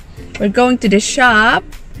 Shop. We're going to the shop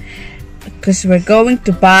because we're going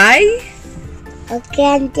to buy A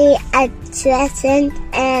candy, a present,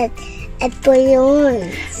 and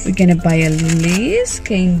balloons. We're gonna buy a lilies,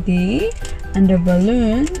 candy, and the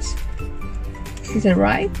balloons. Is that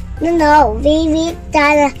right? No, we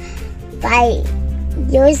gotta buy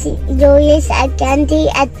Louis a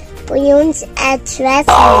candy and balloons and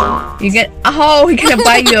present. We're gonna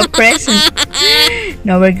buy you a present.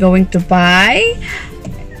 Now we're going to buy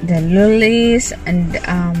the lilies and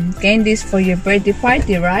candies for your birthday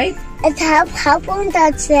party, right? And how about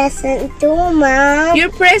that present too, Mom? Your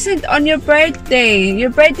present on your birthday. Your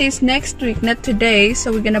birthday is next week, not today. So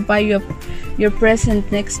we're gonna buy you your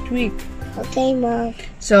present next week. Okay, Mom.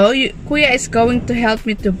 So Kuya is going to help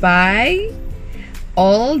me to buy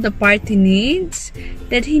all the party needs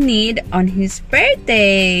that he need on his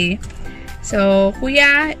birthday. So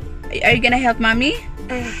Kuya, are you gonna help Mommy?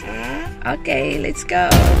 Okay, let's go.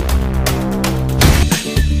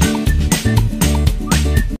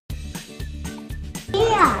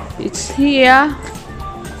 It's here.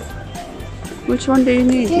 Which one do you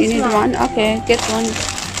need? You need one? Okay, get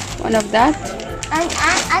one of that. I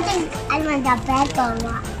think I want the bagel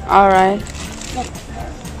one. Alright.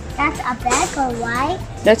 That's a bagel, right?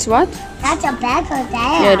 That's what? That's a bagel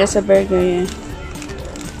there. Yeah, that's a burger, yeah.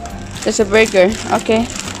 That's a burger. Okay.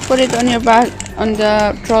 Put it on your bag, on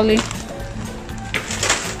the trolley.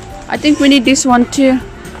 I think we need this one too.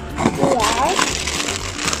 Yes.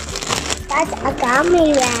 That's a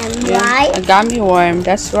gummy worm, Yeah, right? a gummy worm.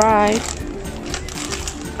 That's right.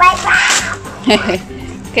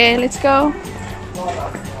 Okay, let's go.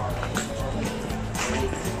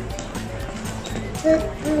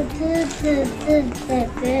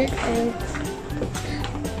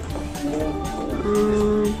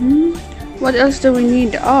 What else do we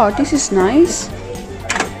need? Oh, this is nice.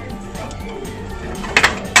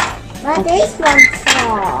 What this one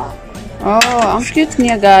for? Oh, ang cute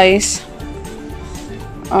niya, guys.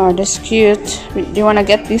 Oh, that's cute. Do you want to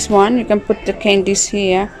get this one? You can put the candies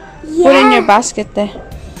here. Yeah. Put in your basket there.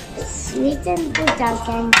 We can put the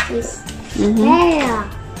candies there.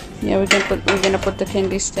 Yeah, we're gonna put the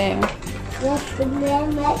candies there. Yes, the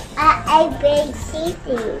name is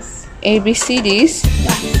ABCDs. ABCDs?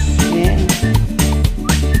 Yes. Yeah.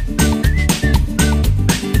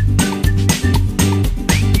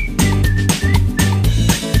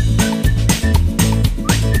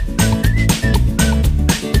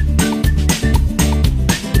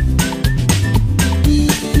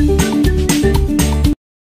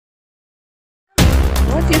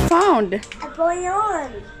 What you found? A balloon.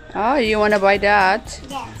 Oh, you wanna buy that?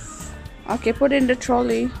 Yes. Okay, put it in the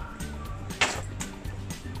trolley.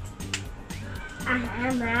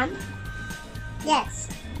 Mom. Yes.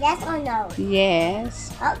 Yes or no?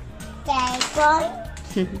 Yes. Okay, boy.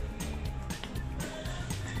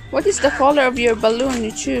 What is the color of your balloon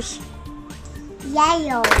you choose?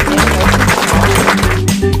 Yellow.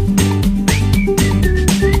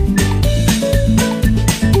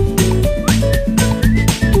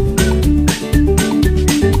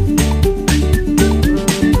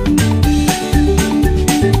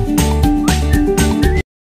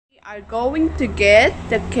 We are going to get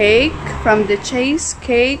the cake from the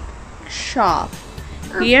cheesecake shop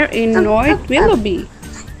here in North Willoughby.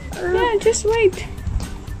 Yeah, just wait.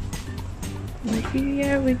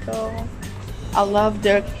 Here we go. I love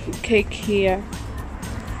their cake here.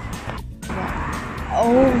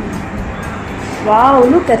 Oh, wow,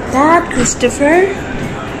 look at that, Christopher.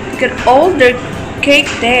 Look at all their cake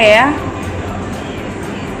there.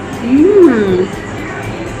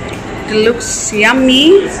 It looks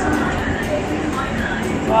yummy.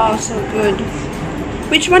 Wow, so good.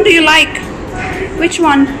 Which one do you like? Which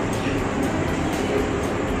one?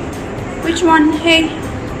 Which one? Hey.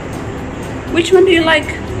 Which one do you like?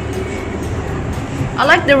 I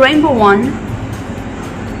like the rainbow one.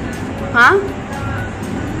 Huh?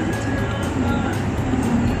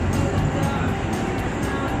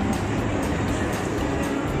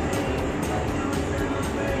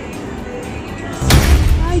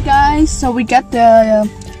 Hi guys, so we got the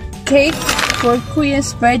cake for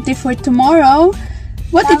Kuya's birthday for tomorrow.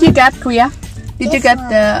 What did you get, Kuya? Did you get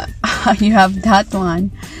the... you have that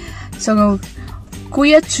one. So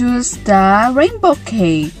Kuya chose the rainbow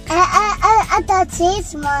cake. The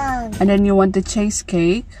cheese one. And then you want the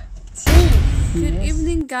cheesecake? Cheese. Good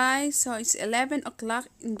evening guys, so it's 11 o'clock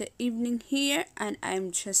in the evening here and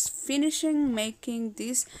I'm just finishing making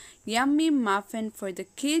this yummy muffin for the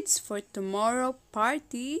kids for tomorrow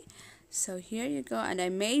party. So here you go, and I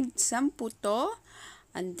made some puto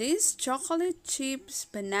and this chocolate chips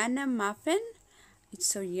banana muffin. It's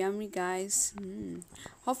so yummy guys.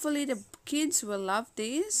 Hopefully the kids will love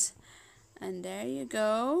this. And there you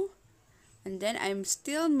go. And then I'm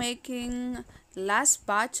still making last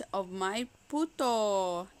batch of my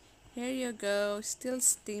puto. Here you go, still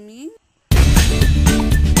steaming.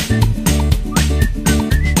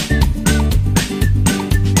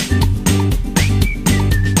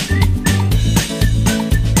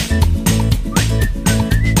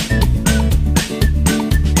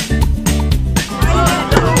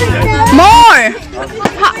 More!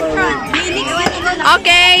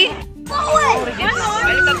 Okay.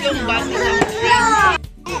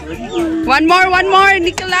 One more,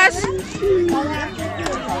 Nicholas.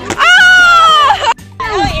 Oh!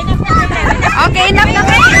 Okay, enough na.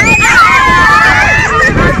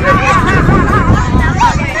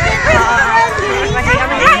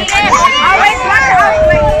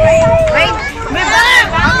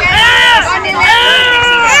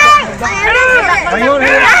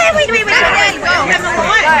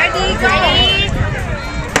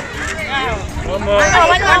 One more.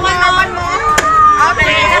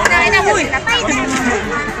 Okay,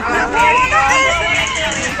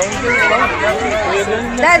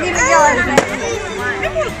 Daddy, bigyan.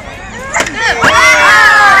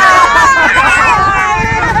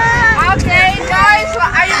 Okay, guys,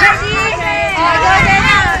 are you ready?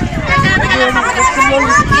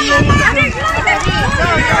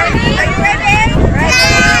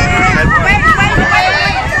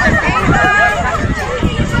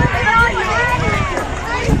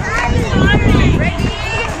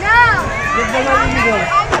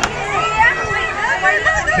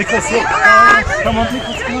 Nicholas, look. Come on,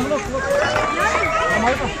 Nicholas. Come on, look. Come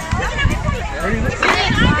over. Ready, look.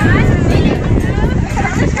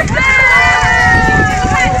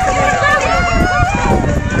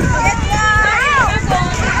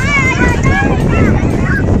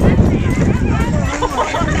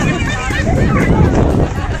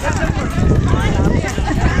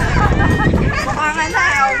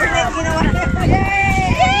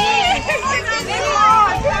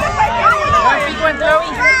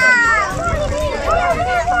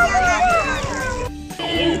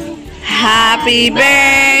 Happy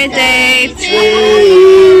birthday to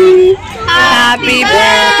you. Happy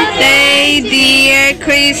birthday, dear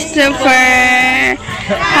Christopher.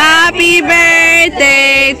 Happy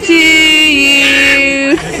birthday to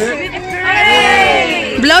you.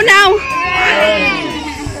 Blow now.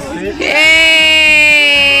 Yay.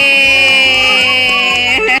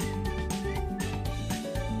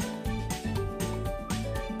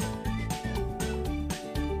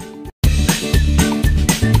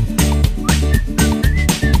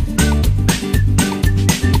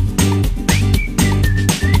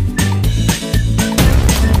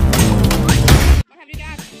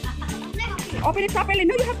 Open it properly.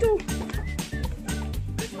 No, you have to.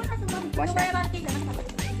 What's that?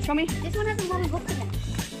 Show me. This one has a long hook in it.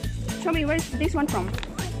 Show me. Where's this one from?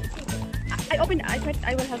 I opened. I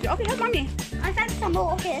will help you. Okay, help mommy. I found some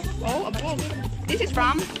more. Okay. Oh, above. This is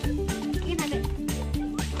from. You can have it.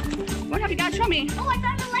 What have you got? Show me. Oh, I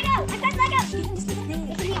found a Lego. I found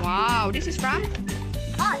Lego. Wow, this is from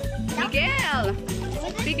Oh, no. Miguel.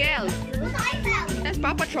 Miguel. What's the iPhone? That's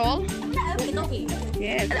Paw Patrol. Okay.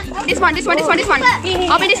 Yes. This one. Open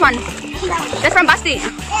this one. That's from Basti.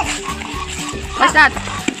 What's that?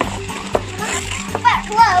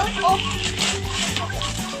 Clothes. Oh.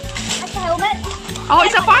 That's a helmet. Oh,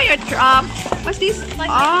 it's a fire truck. What's this?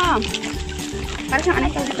 Ah. Parang siyang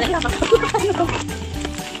ano to?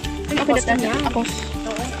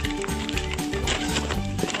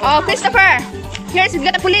 Oh, Christopher. Here's, you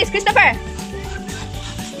got the police, Christopher.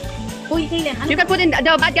 You can put in the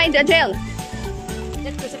bad guy in the jail.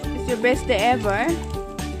 It's your best day ever.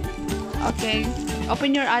 Okay.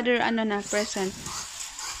 Open your other present.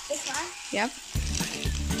 This one? Yep.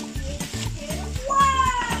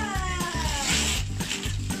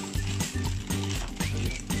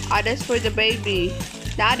 Others for the baby.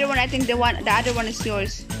 The other one, I think the other one is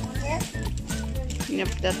yours. Yes. Yep,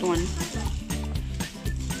 that one.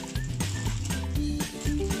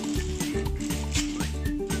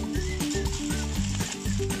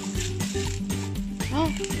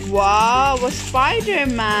 Oh, wow, a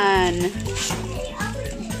Spider-Man.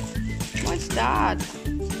 What's that?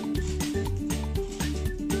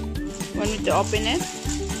 Want me to open it?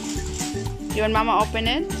 You want Mama open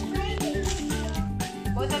it?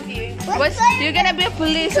 Both of you. You're gonna be a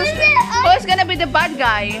police. Who's gonna be the bad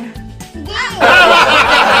guy? I'm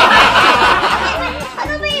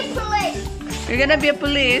gonna be a police. You're gonna be a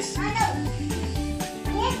police. I know.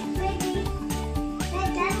 Yes, baby.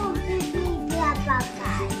 That will be the bad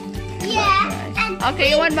guy. Yeah. And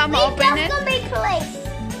Okay, you want Mama open it? We're gonna be police.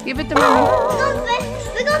 Give it to Mama.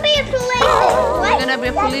 We're gonna be a police. You're gonna be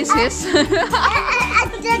a police, yes? Then we're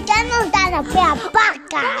gonna be a bad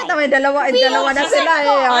guy. May dalawa na sila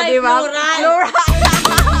eh. O, di ba? Plural.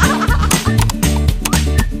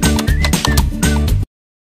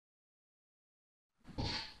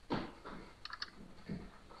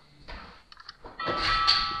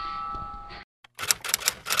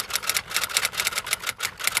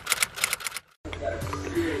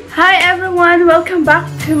 Hi everyone, welcome back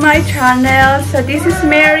to my channel. So this is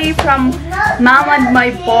Mary from Mom and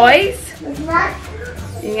My Boys.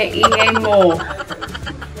 Ingay-ingay mo.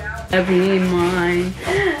 Be mine.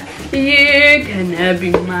 You're gonna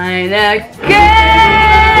be mine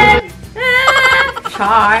again.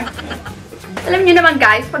 Char. Alam niyo naman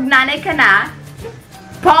guys, pag nanay ka na,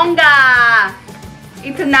 pongga!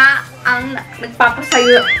 Ito na ang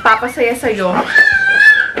papasaya sa'yo.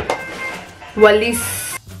 Walis.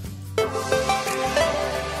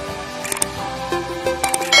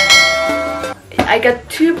 I got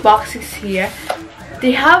 2 boxes here.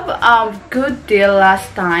 They have a good deal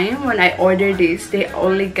last time when I ordered this. They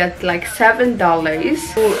only got like $7.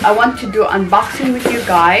 So I want to do unboxing with you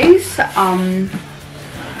guys.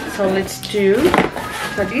 So let's do.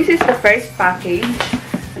 So this is the first package.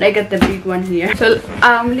 And I got the big one here. So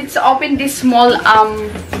let's open this small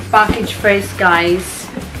package first,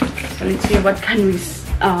 guys. So let's see what can we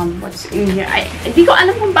what's in here. Hindi ko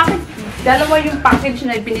alam kung bakit dalawa yung package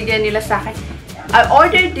na binigay nila sa akin. I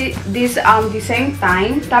ordered this the same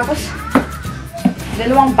time. Tapos,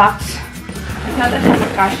 dalawang box. It's not that I'm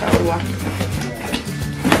a cash or what.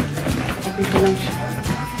 Okay ko lang siya.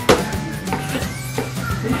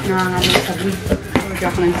 Nangangalang sabi.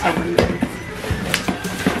 Order ako ng sabi.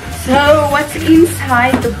 So, what's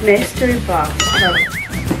inside the mystery box? So,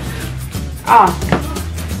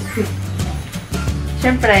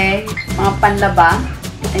 syempre, mga panlaba.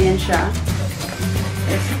 Ayan siya.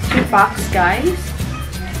 There's 2 packs, guys.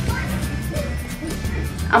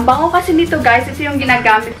 Ang bango kasi nito, guys. Ito yung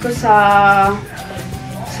ginagamit ko sa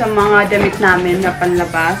mga damit namin na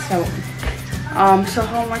panlabas. So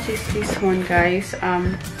how much is this one, guys?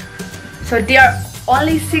 So they are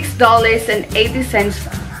only $6.80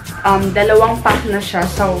 dalawang pack na siya.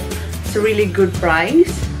 So, it's a really good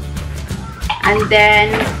price. And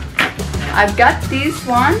then, I've got this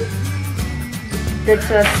one.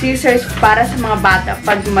 That's a scissors para sa mga bata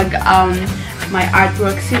pag may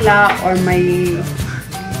artwork sila or may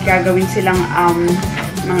gagawin silang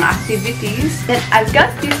mga activities. Then I've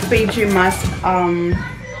got this pajamas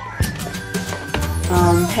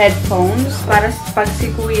headphones para pag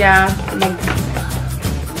si kuya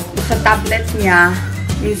sa tablet niya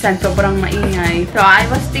minsan sobrang maingay. So I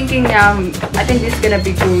was thinking I think this is gonna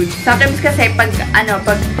be good. Sometimes kasi pag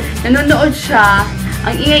nanonood siya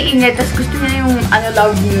ang ingay-ingay, tapos gusto niya yung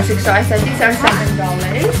loud music. So I said, these are $7.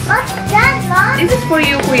 What's that, Mom? This is for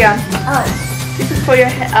you, kuya. Oh. This is for your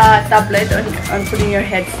tablet on putting your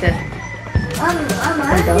headset. I want to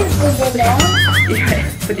put it on.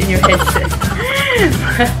 Put in your headset.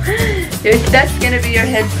 That's gonna be your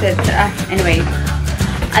headset. Anyway.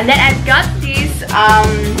 And then I've got this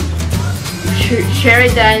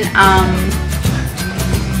Sheridan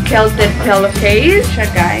Kelted pillowcase. Siya,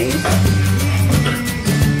 guys.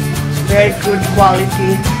 Very good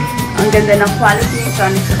quality. Ang ganda ng quality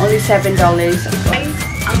nito. It's only $7.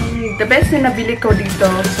 The best na nabili ko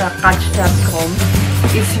dito sa Catch.com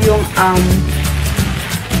is yung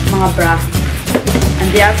mga bra.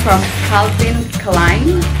 And they are from Calvin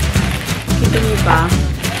Klein. Kita niyo ba?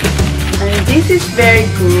 And this is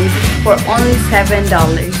very good for only $7.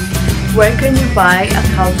 Where can you buy a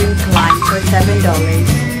Calvin Klein for $7?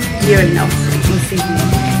 Here in Cebu.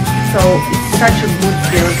 So, it's such a good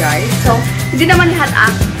deal, guys. So, hindi naman lahat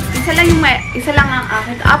isa lang ang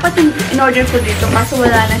akin. Apat yung in-order ko dito kasi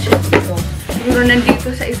wala na siya dito. Siguro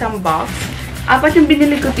nandito sa isang box. Apat yung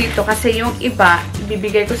binili ko dito kasi yung iba,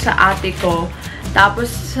 ibibigay ko sa ate ko. Tapos,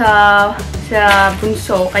 sa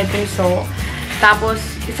bunso, kay bunso. Tapos,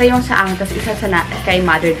 isa yung sa akin, tapos isa kay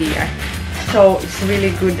Mother Dear. So, it's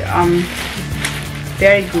really good.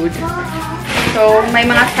 Very good. So, may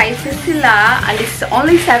mga sizes sila. And it's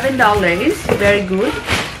only $7. Very good.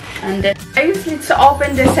 And then, guys, let's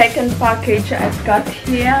open the second package I've got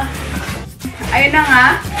here. Ayun na nga.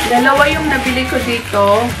 Dalawa yung nabili ko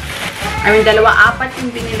dito. Apat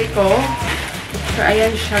yung binili ko. So,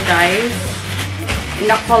 ayan siya, guys. In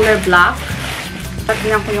a color black.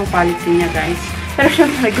 Tignan ko yung quality niya, guys. Pero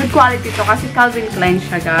syempre, good quality to kasi Calvin Klein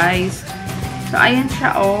siya, guys. So, ayan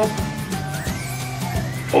siya, oh.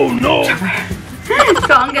 Oh, no!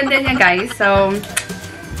 So, ang ganda niya, guys. So,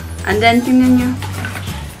 and then, tingnan nyo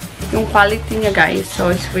yung quality niya, guys. So,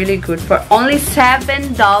 it's really good. For only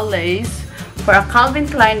 $7 for a Calvin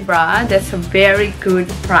Klein bra, that's a very good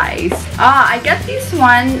price. I got this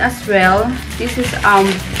one as well. This is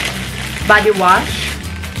body wash.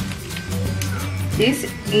 This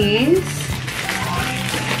is,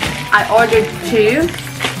 I ordered 2.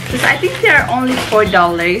 Because I think they're only $4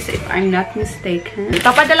 if I'm not mistaken.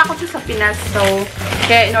 Papadala ko to sa Pinas, so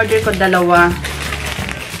kaya in-order ko dalawa.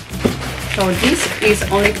 So this is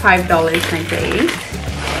only $5.98.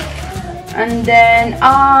 And then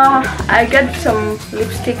I got some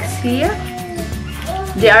lipsticks here.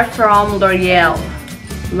 They are from L'Oreal.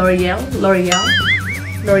 L'Oreal.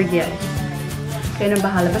 Kaya na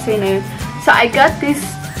bahala. Basta yun na yun. So I got these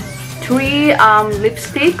 3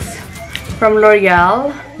 lipsticks from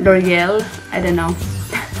L'Oreal, I don't know.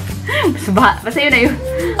 Basta yun na yun.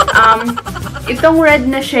 Itong red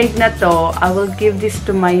na shade na to, I will give this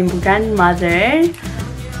to my grandmother.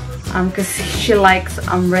 Because she likes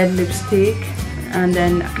red lipstick. And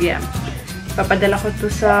then, yeah. Papadala ko to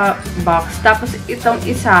sa box. Tapos, itong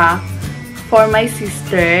isa, for my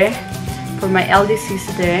sister. For my eldest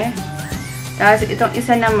sister. Tapos, itong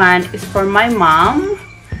isa naman is for my mom.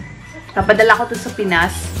 Papadala ko to sa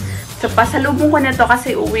Pinas. So, pasalubong ko na to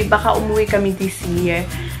kasi baka umuwi kami this year.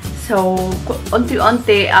 So,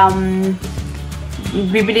 unti-unti,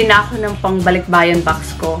 bibili na ako ng pangbalikbayan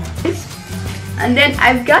box ko. And then,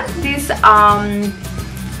 I've got these,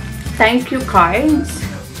 thank you cards.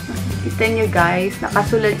 Kita nyo, guys.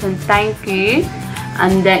 Nakasulat yung thank you.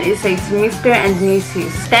 And then, it says Mr. and Mrs.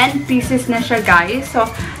 10 pieces na siya, guys. So,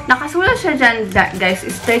 nakasulat siya dyan, guys,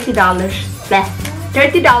 is $30 left.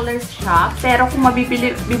 $30 siya, pero kung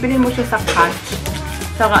bibili mo siya sa Catch,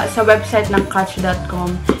 sa website ng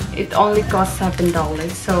Catch.com, it only costs $7.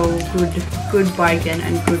 So, good bargain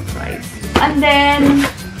and good price. And then,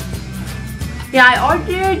 yeah, I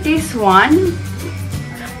ordered this one,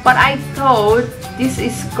 but I thought this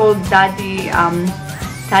is called Daddy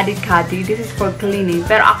Caddy. This is for cleaning.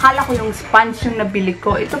 Pero akala ko yung sponge yung nabili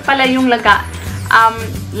ko. Ito pala yung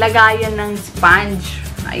lagayan ng sponge.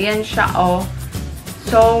 Ayan siya, oh.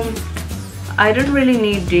 So, I don't really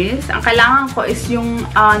need this. Ang kailangan ko is yung,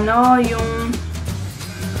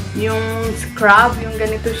 yung scrub, yung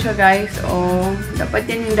ganito siya guys. Oh, dapat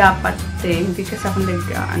yan yung dapat eh. Hindi kasi ako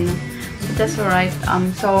ano. But that's alright.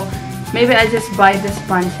 So, maybe I just buy the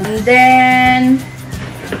sponge. And then,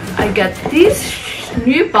 I got this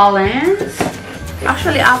New Balance.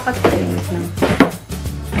 Actually, 4 to yun.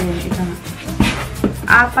 Ayun, ito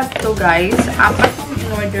nga. 4 to guys. 4 yung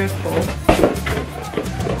in-order ko.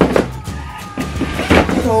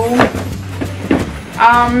 So,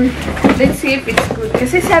 let's see if it's good.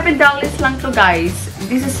 Kasi $7 lang to guys.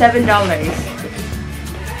 This is $7.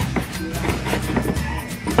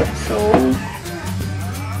 So,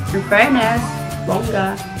 in fairness,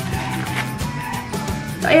 bongga.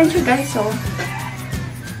 So, ayan siya guys, so.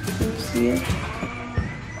 Can you see it?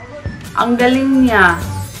 Ang galing niya.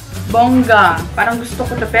 Bongga. Parang gusto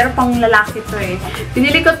ko to, pero pang lalaki to eh.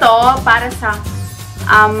 Pinili ko to para sa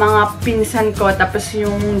mga pinsan ko, tapos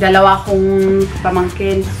yung dalawa kong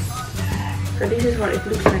pamangkin. So, this is what it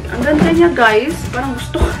looks like. Ang ganda niya guys. Parang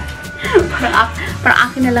gusto ko. parang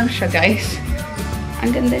akin na lang siya guys.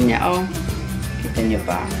 Ang ganda niya, oh. Kita niyo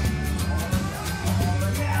ba?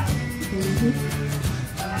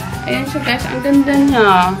 Ayan siya guys, ang ganda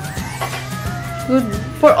niya. Good.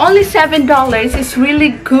 For only $7, it's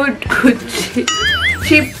really good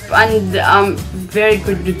cheap and very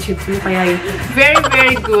good cheap. Kaya yun.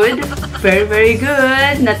 Very good. Very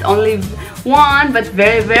good. Not only one, but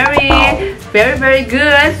very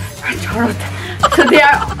good. So they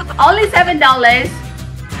are only $7.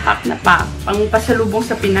 Pak na pa. Pang pasalubong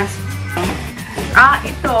sa Pinas.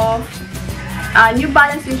 Ito. New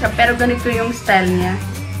Balance din siya, pero ganito yung style niya.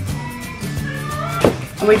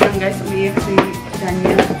 Oh, wait lang guys, umiyak si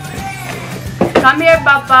Daniel. Come here,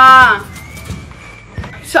 Papa!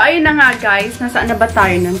 So, ayun na nga guys. Nasaan na ba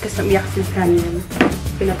tayo nun? Kasi umiyak si Daniel.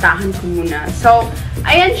 Pinatahan ko muna. So,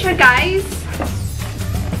 ayan siya guys.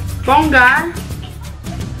 Bongga.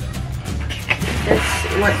 That's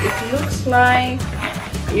what it looks like.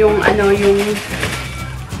 Yung yung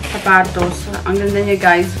sapatos. Ang ganda niya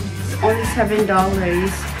guys. It's only $7.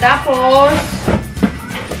 Tapos,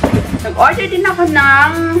 nag-order din ako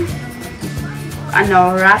ng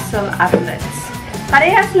Russell Athletes.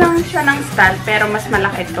 Parehas lang siya ng style, pero mas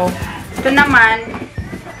malaki to. Ito naman,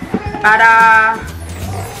 para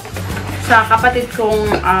sa kapatid kong,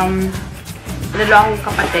 dalawang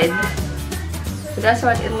kapatid. So, that's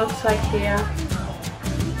what it looks like here.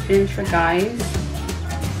 Yun siya, guys.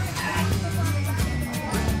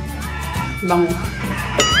 Bango.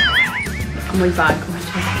 Amoy bago.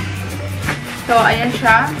 So, ayan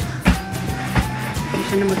siya. Hindi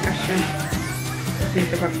siya na magkasya.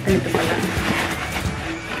 Dito pala.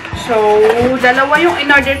 So, dalawa yung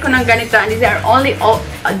in-order ko ng ganito. And they're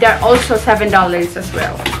also $7 as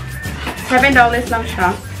well. $7 lang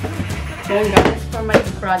siya. So, guys, for my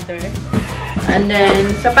brother. And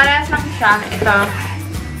then, so parehas lang siya. Ito.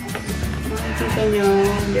 Makikita nyo,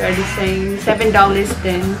 they are the same. $7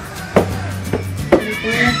 din.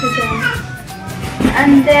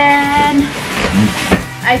 And then,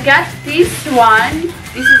 I got this one.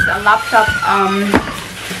 This is a laptop,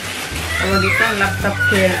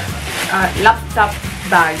 laptop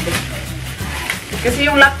bag.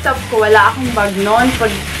 Kasi yung laptop ko, wala akong bag noon.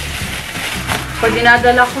 Pag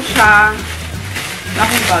dinadala ko siya, wala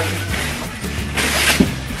akong bag.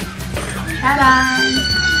 Taran!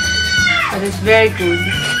 But it's very good.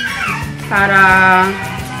 Para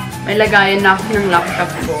may lagayan na ako ng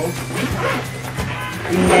laptop ko.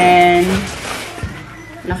 And then,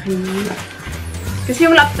 laki niya. Kasi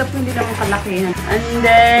yung laptop ko hindi naman kalaki. And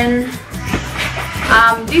then,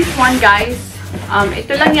 this one guys,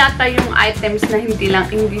 ito lang yata yung items na hindi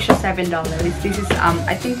siya $7. This is,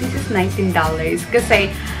 I think this is $19.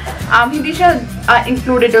 Kasi, hindi siya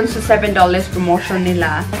included dun sa $7 promotion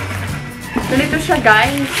nila. Ganito siya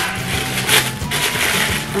guys.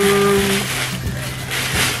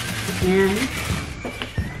 Yan.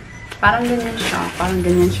 Parang ganyan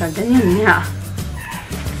siya. Ganyan niya.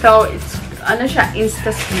 So, it's, siya,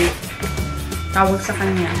 Insta-Sleep. Tawag sa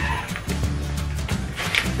kanya.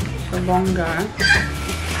 So, bongga.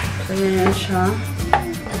 So, ganyan siya.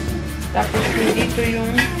 Tapos, dito yung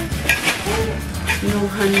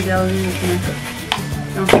handle niya.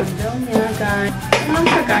 Yung handle niya, guys. Ano lang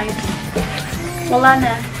siya, guys? Wala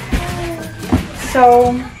na.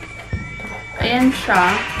 So, ayan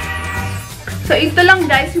siya. So, ito lang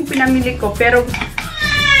guys yung pinamili ko. Pero,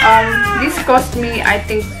 this cost me, I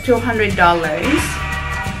think, $200.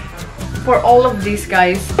 For all of these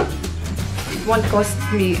guys, it won't cost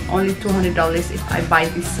me only $200 if I buy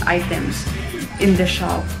these items in the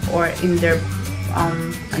shop or in their,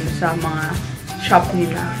 sa mga shop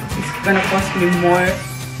nila. It's gonna cost me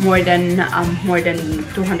more than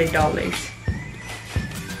 $200.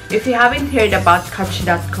 If you haven't heard about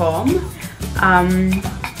Catch.com,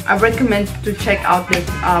 I recommend to check out their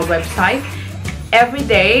website. Every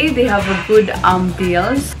day they have a good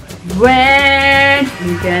deals. When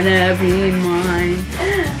you're gonna be mine,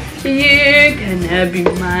 you're gonna be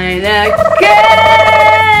mine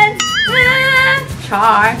again.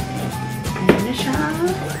 Char. Ano siya?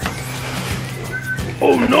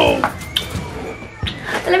 Oh no!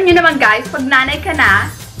 Alam niyo naman guys, pag nanay ka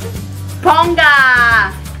na, bongga!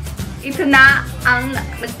 Ito na ang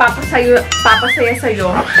papasaya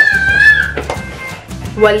sa'yo.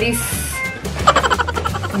 Walis.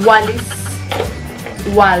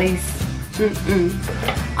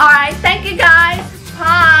 Alright, thank you guys.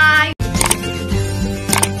 Bye!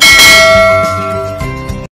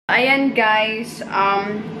 Ayan guys,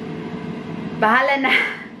 bahala na.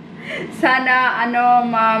 Sana,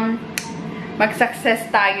 mag-success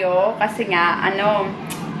tayo. Kasi nga,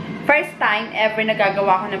 first time ever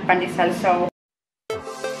nagagawa ko ng pandesal. So,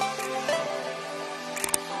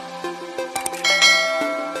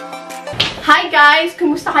 hi guys!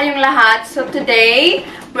 Kumusta kayong lahat? So today,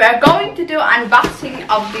 we are going to do unboxing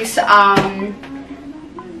of this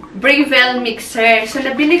Breville mixer. So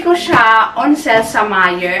nabili ko siya on sale sa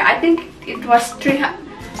Meijer. I think it was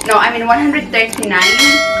 139.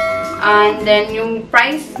 And then yung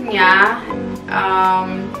price niya,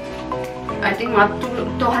 I think mga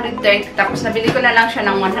 230. Tapos nabili ko na lang siya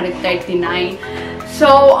ng 139.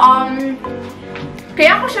 So,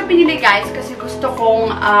 kaya ko siya pinili guys kasi gusto kong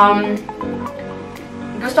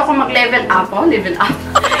mag-level up.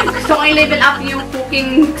 Gusto kong i-level up yung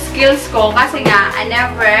cooking skills ko kasi nga, I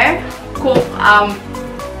never cook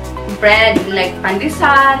bread like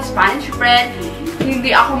pandesal, Spanish bread.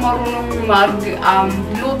 Hindi ako marunong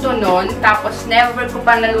magluto nun. Tapos, never ko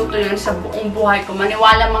pa naluto yun sa buong buhay ko.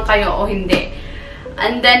 Maniwala man kayo o hindi.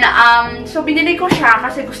 And then, so binili ko siya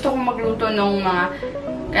kasi gusto kong magluto ng mga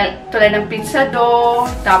tulad ng pizza dough.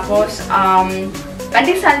 Tapos,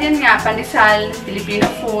 pandesal yun nga. Pandesal, Filipino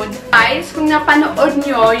food. Guys, kung napanood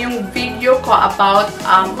nyo yung video ko about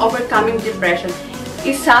overcoming depression,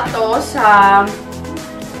 isa to sa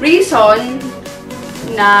reason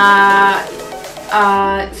na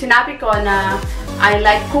sinabi ko na I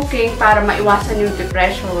like cooking para maiwasan yung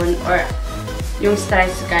depression or yung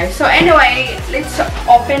stress, guys. So, anyway, let's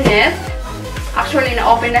open it. Actually,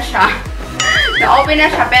 na-open na siya. Na-open na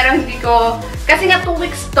siya, pero hindi ko... Kasi nga, 2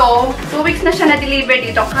 weeks to. 2 weeks na siya na-deliver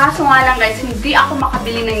dito. Kaso nga lang, guys, hindi ako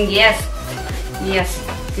makabili ng Yes.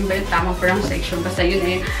 Yung ba yung tamang pronunciation? Basta yun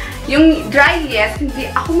eh. Yung dry Yes, hindi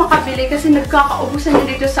ako makabili kasi nagkakaubusan niya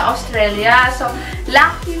dito sa Australia. So,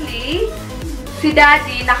 luckily, si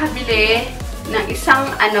Daddy nakabili ng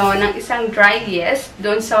isang dry Yes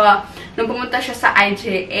doon sa nung pumunta siya sa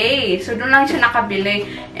IJA. So doon lang siya nakabili.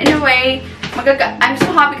 Anyway, I'm so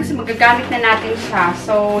happy kasi magagamit na natin siya.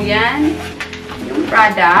 So yan yung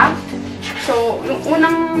product. So yung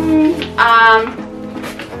unang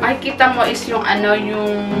makikita mo is yung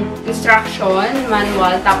yung instruction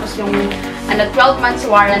manual, tapos yung 12 months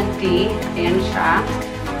warranty. Ayan siya.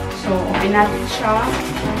 So open natin siya.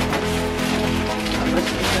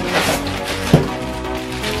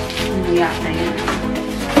 Yata yan.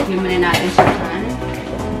 Himanin natin siya dyan.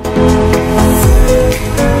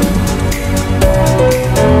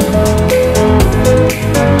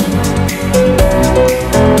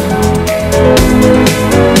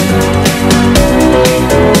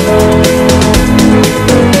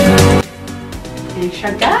 Yan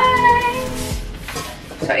siya, guys.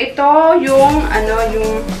 So, ito yung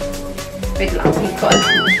wait lang, hindi ko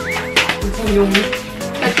alam. Ito yung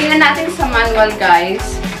tingnan natin sa manual,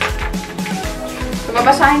 guys. So,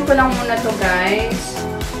 babasahin ko lang muna to, guys.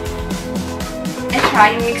 Ito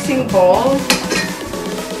siya, yung mixing bowl.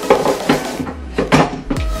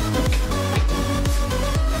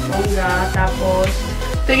 Bongga. Tapos,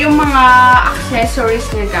 ito yung mga accessories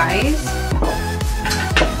niya, guys.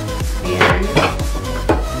 Ayan.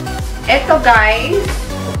 Ito, guys.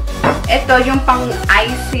 Ito yung pang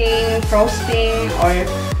icing, frosting, or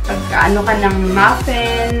pag-ano ka ng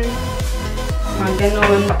muffin. Mga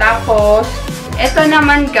ganun. Tapos, ito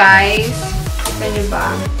naman guys, kanya ba?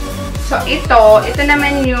 So, ito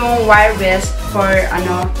naman yung wire wrist for,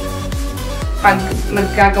 pag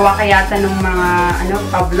maggagawa ka yata ng mga,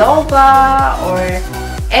 pavlova, or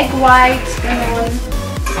egg whites, ganun.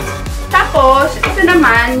 Tapos, ito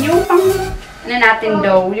naman, yung pang, natin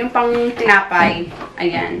dough, yung pang tinapay.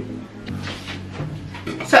 Ayan.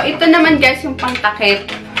 So, ito naman guys, yung pang takip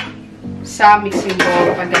sa mixing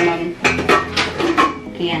bowl, pag ganun.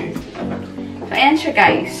 Ayan. So, ayan siya,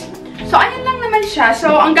 guys. So, ayan lang naman siya.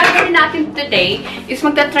 So, ang gagawin natin today is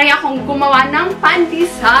magta-try akong gumawa ng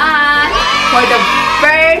pandesal. For the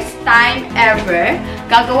first time ever,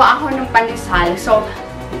 gagawa ako ng pandesal. So,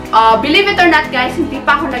 believe it or not guys, hindi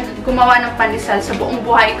pa ako gumawa ng pandesal sa buong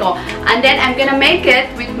buhay ko. And then, I'm gonna make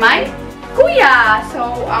it with my kuya.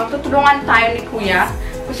 So, tutulungan tayo ni kuya.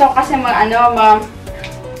 Gusto ko kasi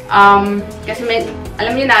kasi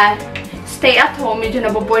alam niyo na, stay at home, medyo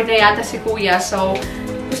naboboard na yata si kuya. So,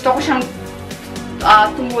 gusto ko siyang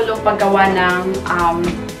tumulong paggawa ng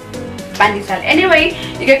pandesal. Anyway,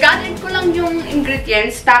 igagatid ko lang yung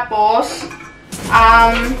ingredients. Tapos,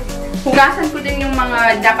 hugasan ko din yung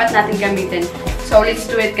mga dapat natin gamitin. So, let's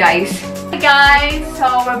do it, guys. Hey, guys!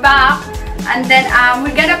 So, we're back. And then,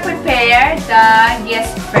 we're gonna prepare the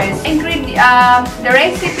yeast first. The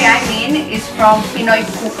recipe, I mean, is from Pinoy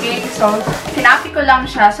Cooking. So, sinabi ko lang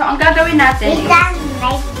siya. So, ang gagawin natin is... We can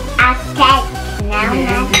make a cake now.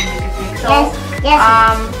 So,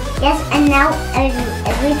 yes, and now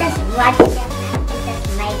we just want to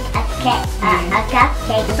make a cake, a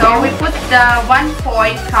cupcake. So, we put the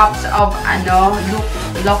 1/4 cups of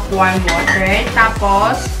lukewarm water.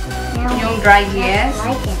 Tapos, yung dry yeast.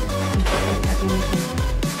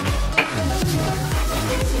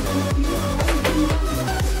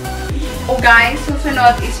 Oh guys,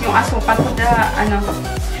 susunod is yung asukal. Put the,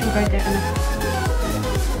 sugar there,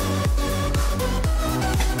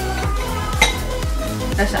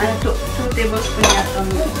 Tapos, 2 tablespoon yata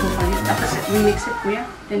ang asukal. Tapos, we mix it, kuya.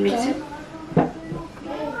 Then mix it.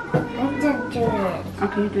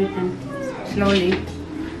 Okay, do it then. Slowly.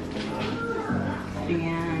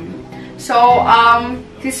 Ayan. So,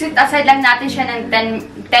 sisit aside lang natin siya ng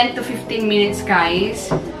 10 to 15 minutes,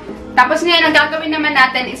 guys. Tapos ngayon, ang gagawin naman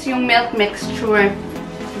natin is yung milk mixture.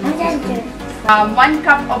 1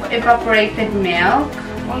 cup of evaporated milk.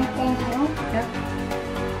 Yep.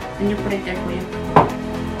 And you put it there, kuya.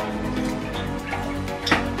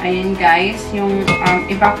 Ayan, guys, yung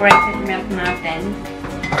evaporated milk natin.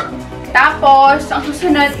 Tapos, ang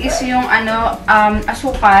susunod is yung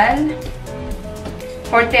asukal.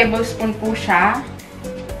 4 tablespoon po siya.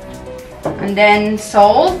 And then,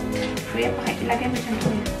 salt. Kuya, ilagay mo dyan,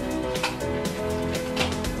 kuya.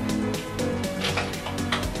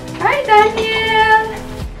 Hi, Daniel!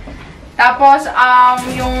 Tapos,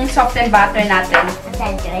 yung softened butter natin.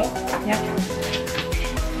 Yep.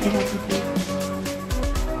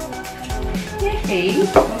 Okay.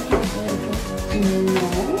 No.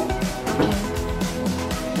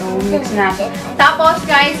 So, mix natin. Tapos,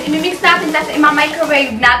 guys, imimix natin, tapos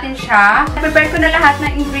ima-microwave natin siya. Prepare ko na lahat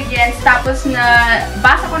ng ingredients, tapos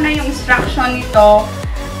basa ko na yung instruction nito.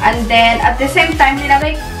 And then, at the same time,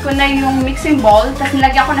 nilagay ko na yung mixing bowl. Tapos,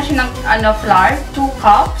 nilagyan ko na siya ng flour. 2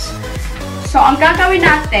 cups. So, ang gagawin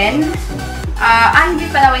natin, hindi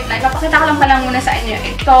pala, wait lang. Ipapakita ko lang pala muna sa inyo.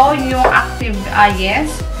 Ito, yung active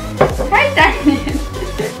yeast. Hi, Daniel!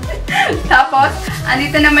 Tapos,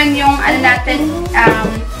 andito naman yung, natin,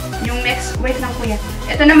 yung mix. Wait lang, kuya.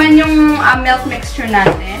 Ito naman yung milk mixture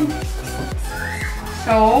natin.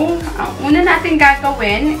 So, ang una natin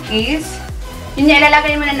gagawin is, yun niya,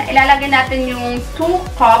 ilalagay natin yung 2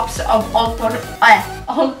 cups of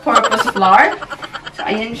all-purpose flour. So,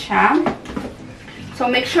 ayan siya. So,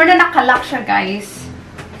 make sure na nakalock siya, guys.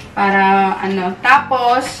 Para,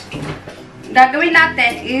 Tapos, gagawin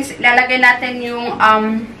natin is, ilalagay natin yung,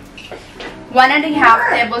 1.5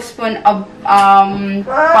 tablespoon of,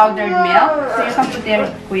 powdered milk. So, you can put there,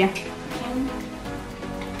 kuya.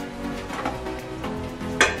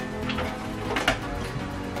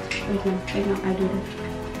 Wait lang, I do that.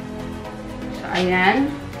 So, ayan.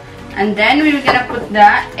 And then, we're gonna put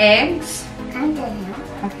the eggs.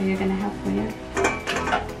 Okay, you're gonna help me.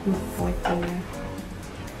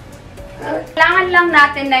 Kailangan lang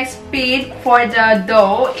natin na speed for the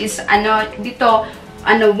dough is, dito,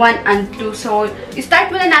 1 and 2. So, start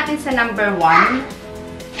muna natin sa number 1.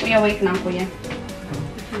 Kuya, wait lang, kuya.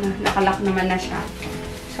 Nakalock naman na siya.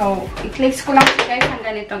 So, i-place ko lang siya, guys,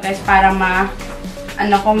 hanggang ito, guys, para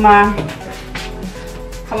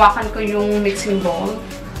hawakan ko yung mixing bowl.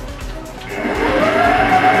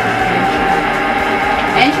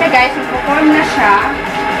 Ayan siya, guys. Nagpo-form na siya.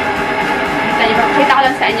 Pakita ko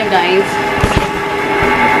lang sa inyo, guys.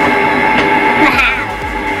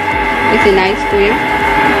 Is it nice to you?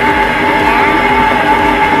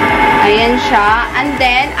 Ayan siya. And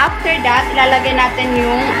then, after that, ilalagay natin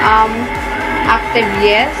yung active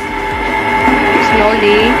yeast.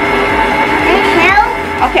 Slowly.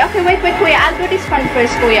 Okay, wait, kuya. I'll do this one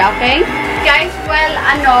first, kuya, okay? Guys, well,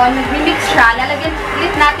 nag-mix siya. Lalagyan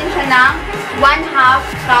ulit natin siya ng 1/2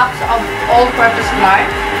 cups of all-purpose flour.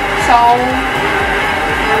 So,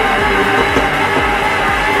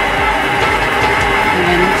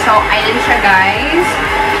 So, ayan siya, guys.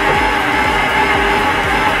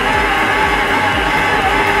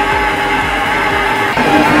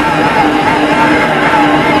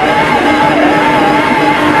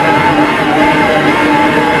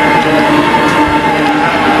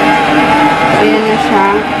 Ayan na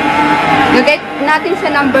siya. Lagay natin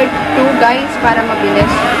sa number 2, guys, para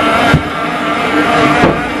mabilis.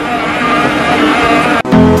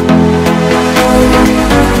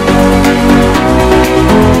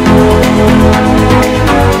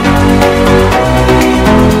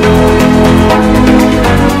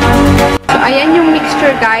 So, ayan yung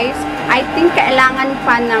mixture, guys. I think kailangan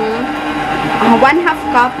pa ng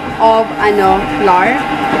 1/2 cup of flour.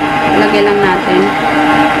 Lagay lang natin.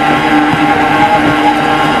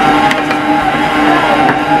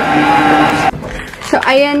 So,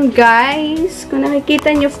 ayan guys. Kung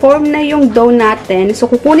nakikita nyo, form na yung dough natin. So,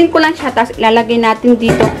 kukunin ko lang siya, tapos ilalagay natin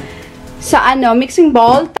dito sa mixing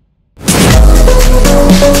bowl.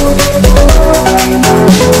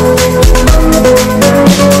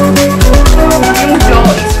 Yung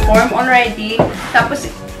dough is formed already. Tapos,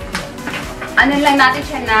 lang natin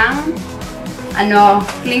siya ng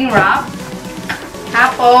cling wrap.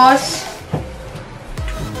 Tapos,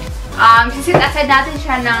 sisit aside natin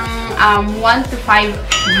siya ng 1 to 5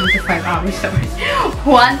 hours, sorry.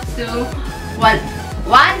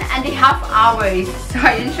 1.5 hours. So,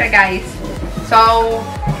 ayun siya, guys. So,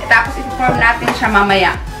 tapos i-form natin siya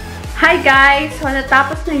mamaya. Hi, guys! So,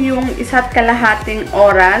 natapos na yung 1.5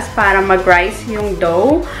 oras para mag-rise yung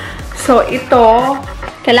dough. So, ito,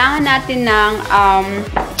 kailangan natin ng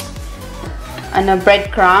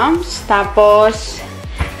breadcrumbs. Tapos,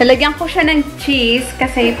 lalagyan ko siya ng cheese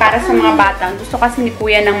kasi para sa mga bata. Gusto kasi ni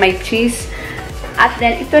Kuya ng may cheese. At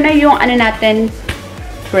then, ito na yung natin,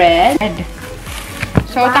 bread.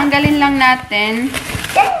 So, tanggalin lang natin.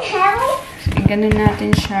 So, ganun natin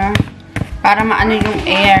siya para maano yung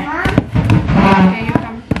air. Okay, you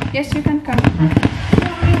come. Yes, you can come.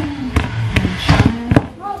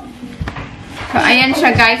 So, ayan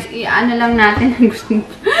siya, guys. I-ano lang natin.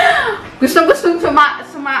 Gustong-gustong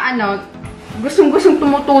gustong-gustong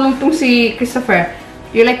tumutulong tong si Christopher.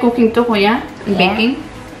 You like cooking to, Kuya? And baking?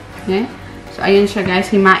 Yeah. So, ayun siya,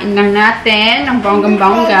 guys. Himain lang natin ng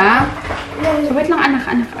bonggang-bongga. So, wait lang, anak.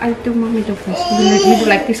 I'll do mommy do first. You do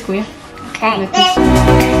like this, Kuya? Okay. Like this.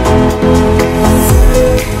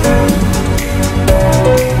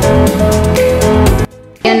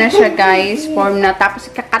 Ayan na siya, guys. Form na. Tapos,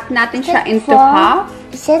 ikakat natin siya into half.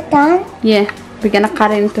 Is it done? Yeah. We're gonna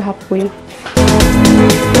cut it into half, Kuya.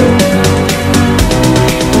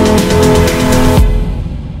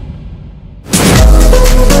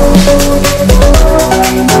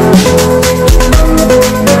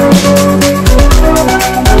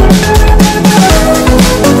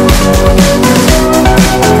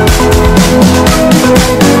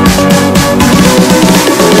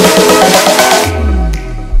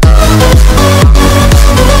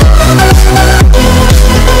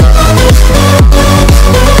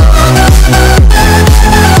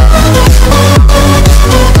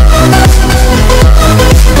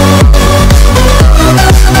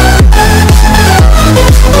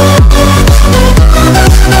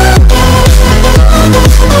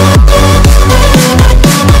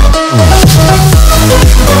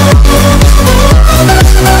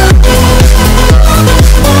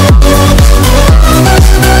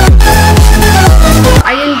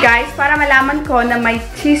 Na may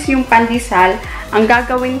cheese yung pandesal, ang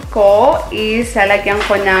gagawin ko is lalagyan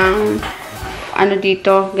ko ng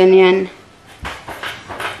dito, ganyan,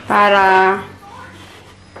 para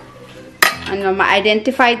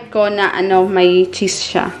ma-identify ko na may cheese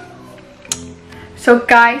siya. So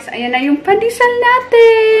guys, ayan na yung pandesal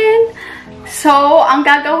natin. So, ang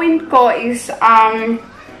gagawin ko is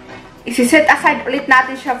isi-set aside ulit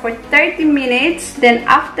natin siya for 30 minutes. Then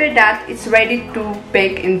after that, it's ready to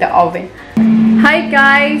bake in the oven. Hi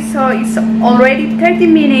guys! So, it's already 30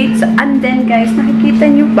 minutes. And then guys, nakikita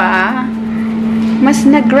nyo ba? Mas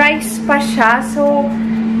nag-rise pa siya. So,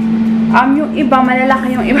 yung iba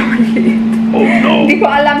malalaki, yung iba maliit. Oh no! Hindi ko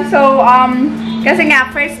alam. So, kasi nga,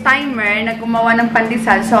 first timer na gumawa ng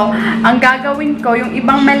pandesal. So, ang gagawin ko, yung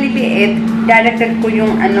ibang maliliit, dadagdag ko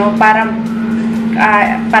yung para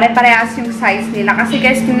pare-parehas yung size nila. Kasi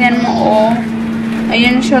guys, tingnan mo, oh.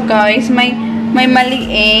 Ayan siya guys. May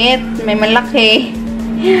maliit, may malaki.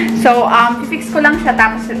 So, fix ko lang siya,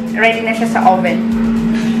 tapos ready na siya sa oven.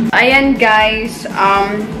 Ayan guys,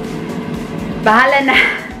 bahala na.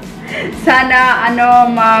 Sana,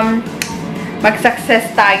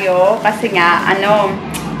 mag-success tayo. Kasi nga,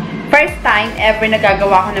 first time ever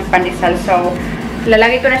nagagawa ko ng pandesal. So,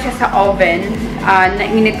 lalagay ko na siya sa oven.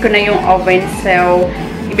 Nainit ko na yung oven. So,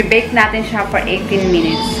 i-bake natin siya for 18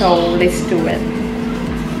 minutes. So, let's do it.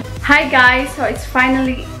 Hi guys! So, it's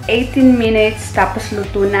finally 18 minutes. Tapos,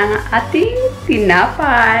 luto na ang ating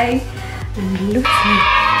tinapay. And look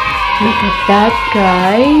at that,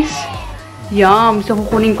 guys. Yum! So,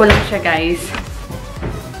 kukunin ko lang siya, guys.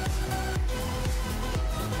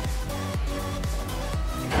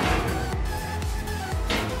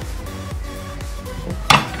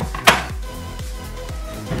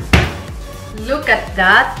 Look at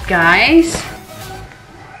that, guys.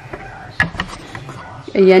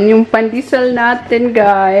 Ayan yung pandesal natin,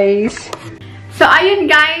 guys. So,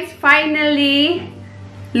 ayun, guys. Finally,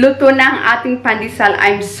 luto na ang ating pandesal.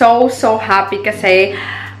 I'm so happy kasi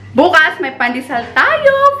bukas may pandesal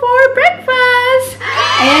tayo for breakfast.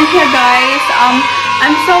 Ayan siya, guys.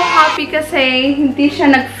 I'm so happy kasi hindi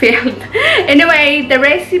siya nag-failed. Anyway, the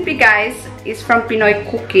recipe, guys, is from Pinoy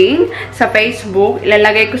Cooking sa Facebook.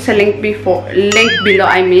 Ilalagay ko sa link below,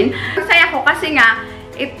 I mean. Masaya ko kasi nga,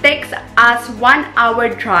 it takes us 1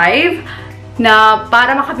 hour drive na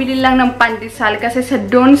para makabili lang ng pandesal kasi sa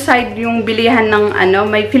doon side yung bilihan ng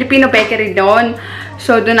may Filipino bakery doon.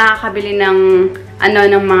 So, doon nakakabili ng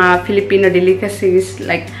ng mga Filipino delicacies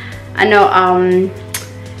like ano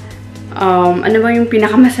ba yung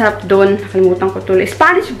pinakamasarap doon? Nakalimutan ko tuloy.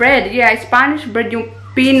 Spanish bread. Yeah, Spanish bread yung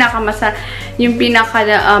pinakamasarap, yung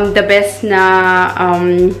the best na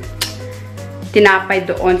tinapay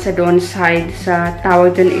doon sa side. Sa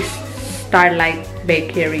tawag doon is Starlight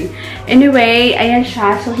Bakery. Anyway, ayan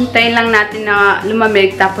siya. So, hintayin lang natin na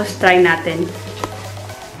lumamig tapos try natin.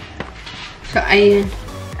 So, ayan.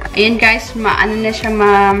 Ayan guys, na siya,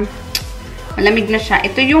 malamig na siya.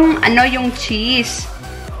 Ito yung, yung cheese.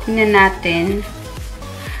 Tingnan natin.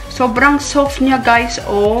 Sobrang soft niya guys,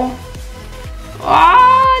 oh.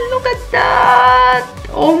 Ah, look at that!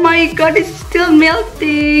 Oh my God, it's still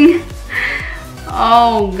melting.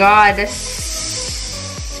 Oh God,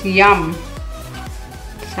 that's yum.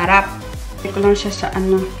 Sarap. Ito ko lang siya sa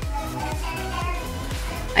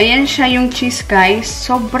Ayan siya yung cheese, guys.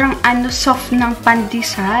 Sobrang soft ng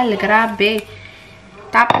pandesal. Grabe.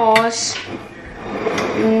 Tapos,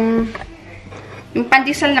 yung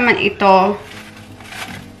pandesal naman ito.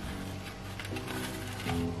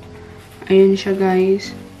 Ayan siya,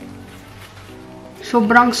 guys.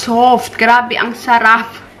 Sobrang soft. Grabe, ang sarap.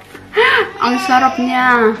 Ang sarap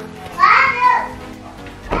niya.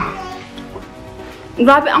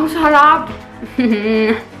 Grabe, ang sarap.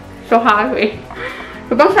 So happy.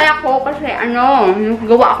 Sobrang saya ko kasi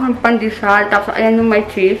gawa ako ng pandesal. Tapos ayan yung may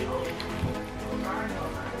cheese.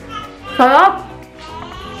 Sarap.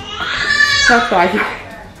 Sarap.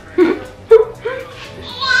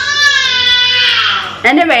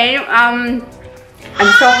 Anyway, I'm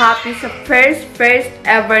so happy sa first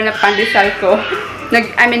ever na pandesal ko.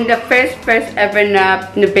 I mean, the first ever na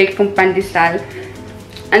bake kong pandesal.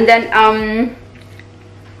 And then,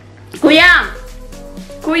 Kuya,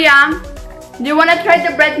 do you wanna try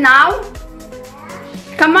the bread now?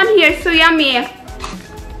 Come on here, so yummy.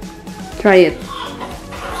 Try it.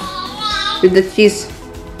 With the cheese.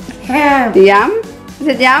 Yeah. Yum? Is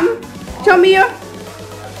it yum? Show me your...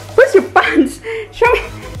 Where's your pants? Show me.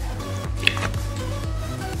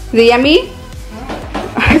 Is it yummy?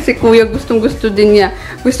 Si Kuya gustong-gusto din niya.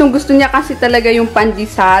 Gustong-gusto niya kasi talaga yung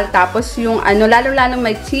pandesal. Tapos yung lalo-lalo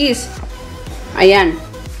may cheese. Ayan.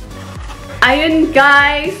 Ayun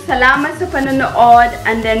guys, salamat sa panonood.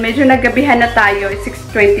 And then medyo naggabihan na tayo,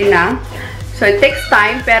 6:20 na. So it takes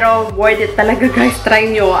time pero worth it talaga guys, try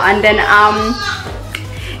nyo. And then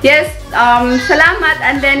yes, salamat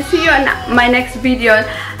and then see you on my next video.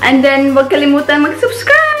 And then wag kalimutan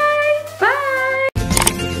mag-subscribe.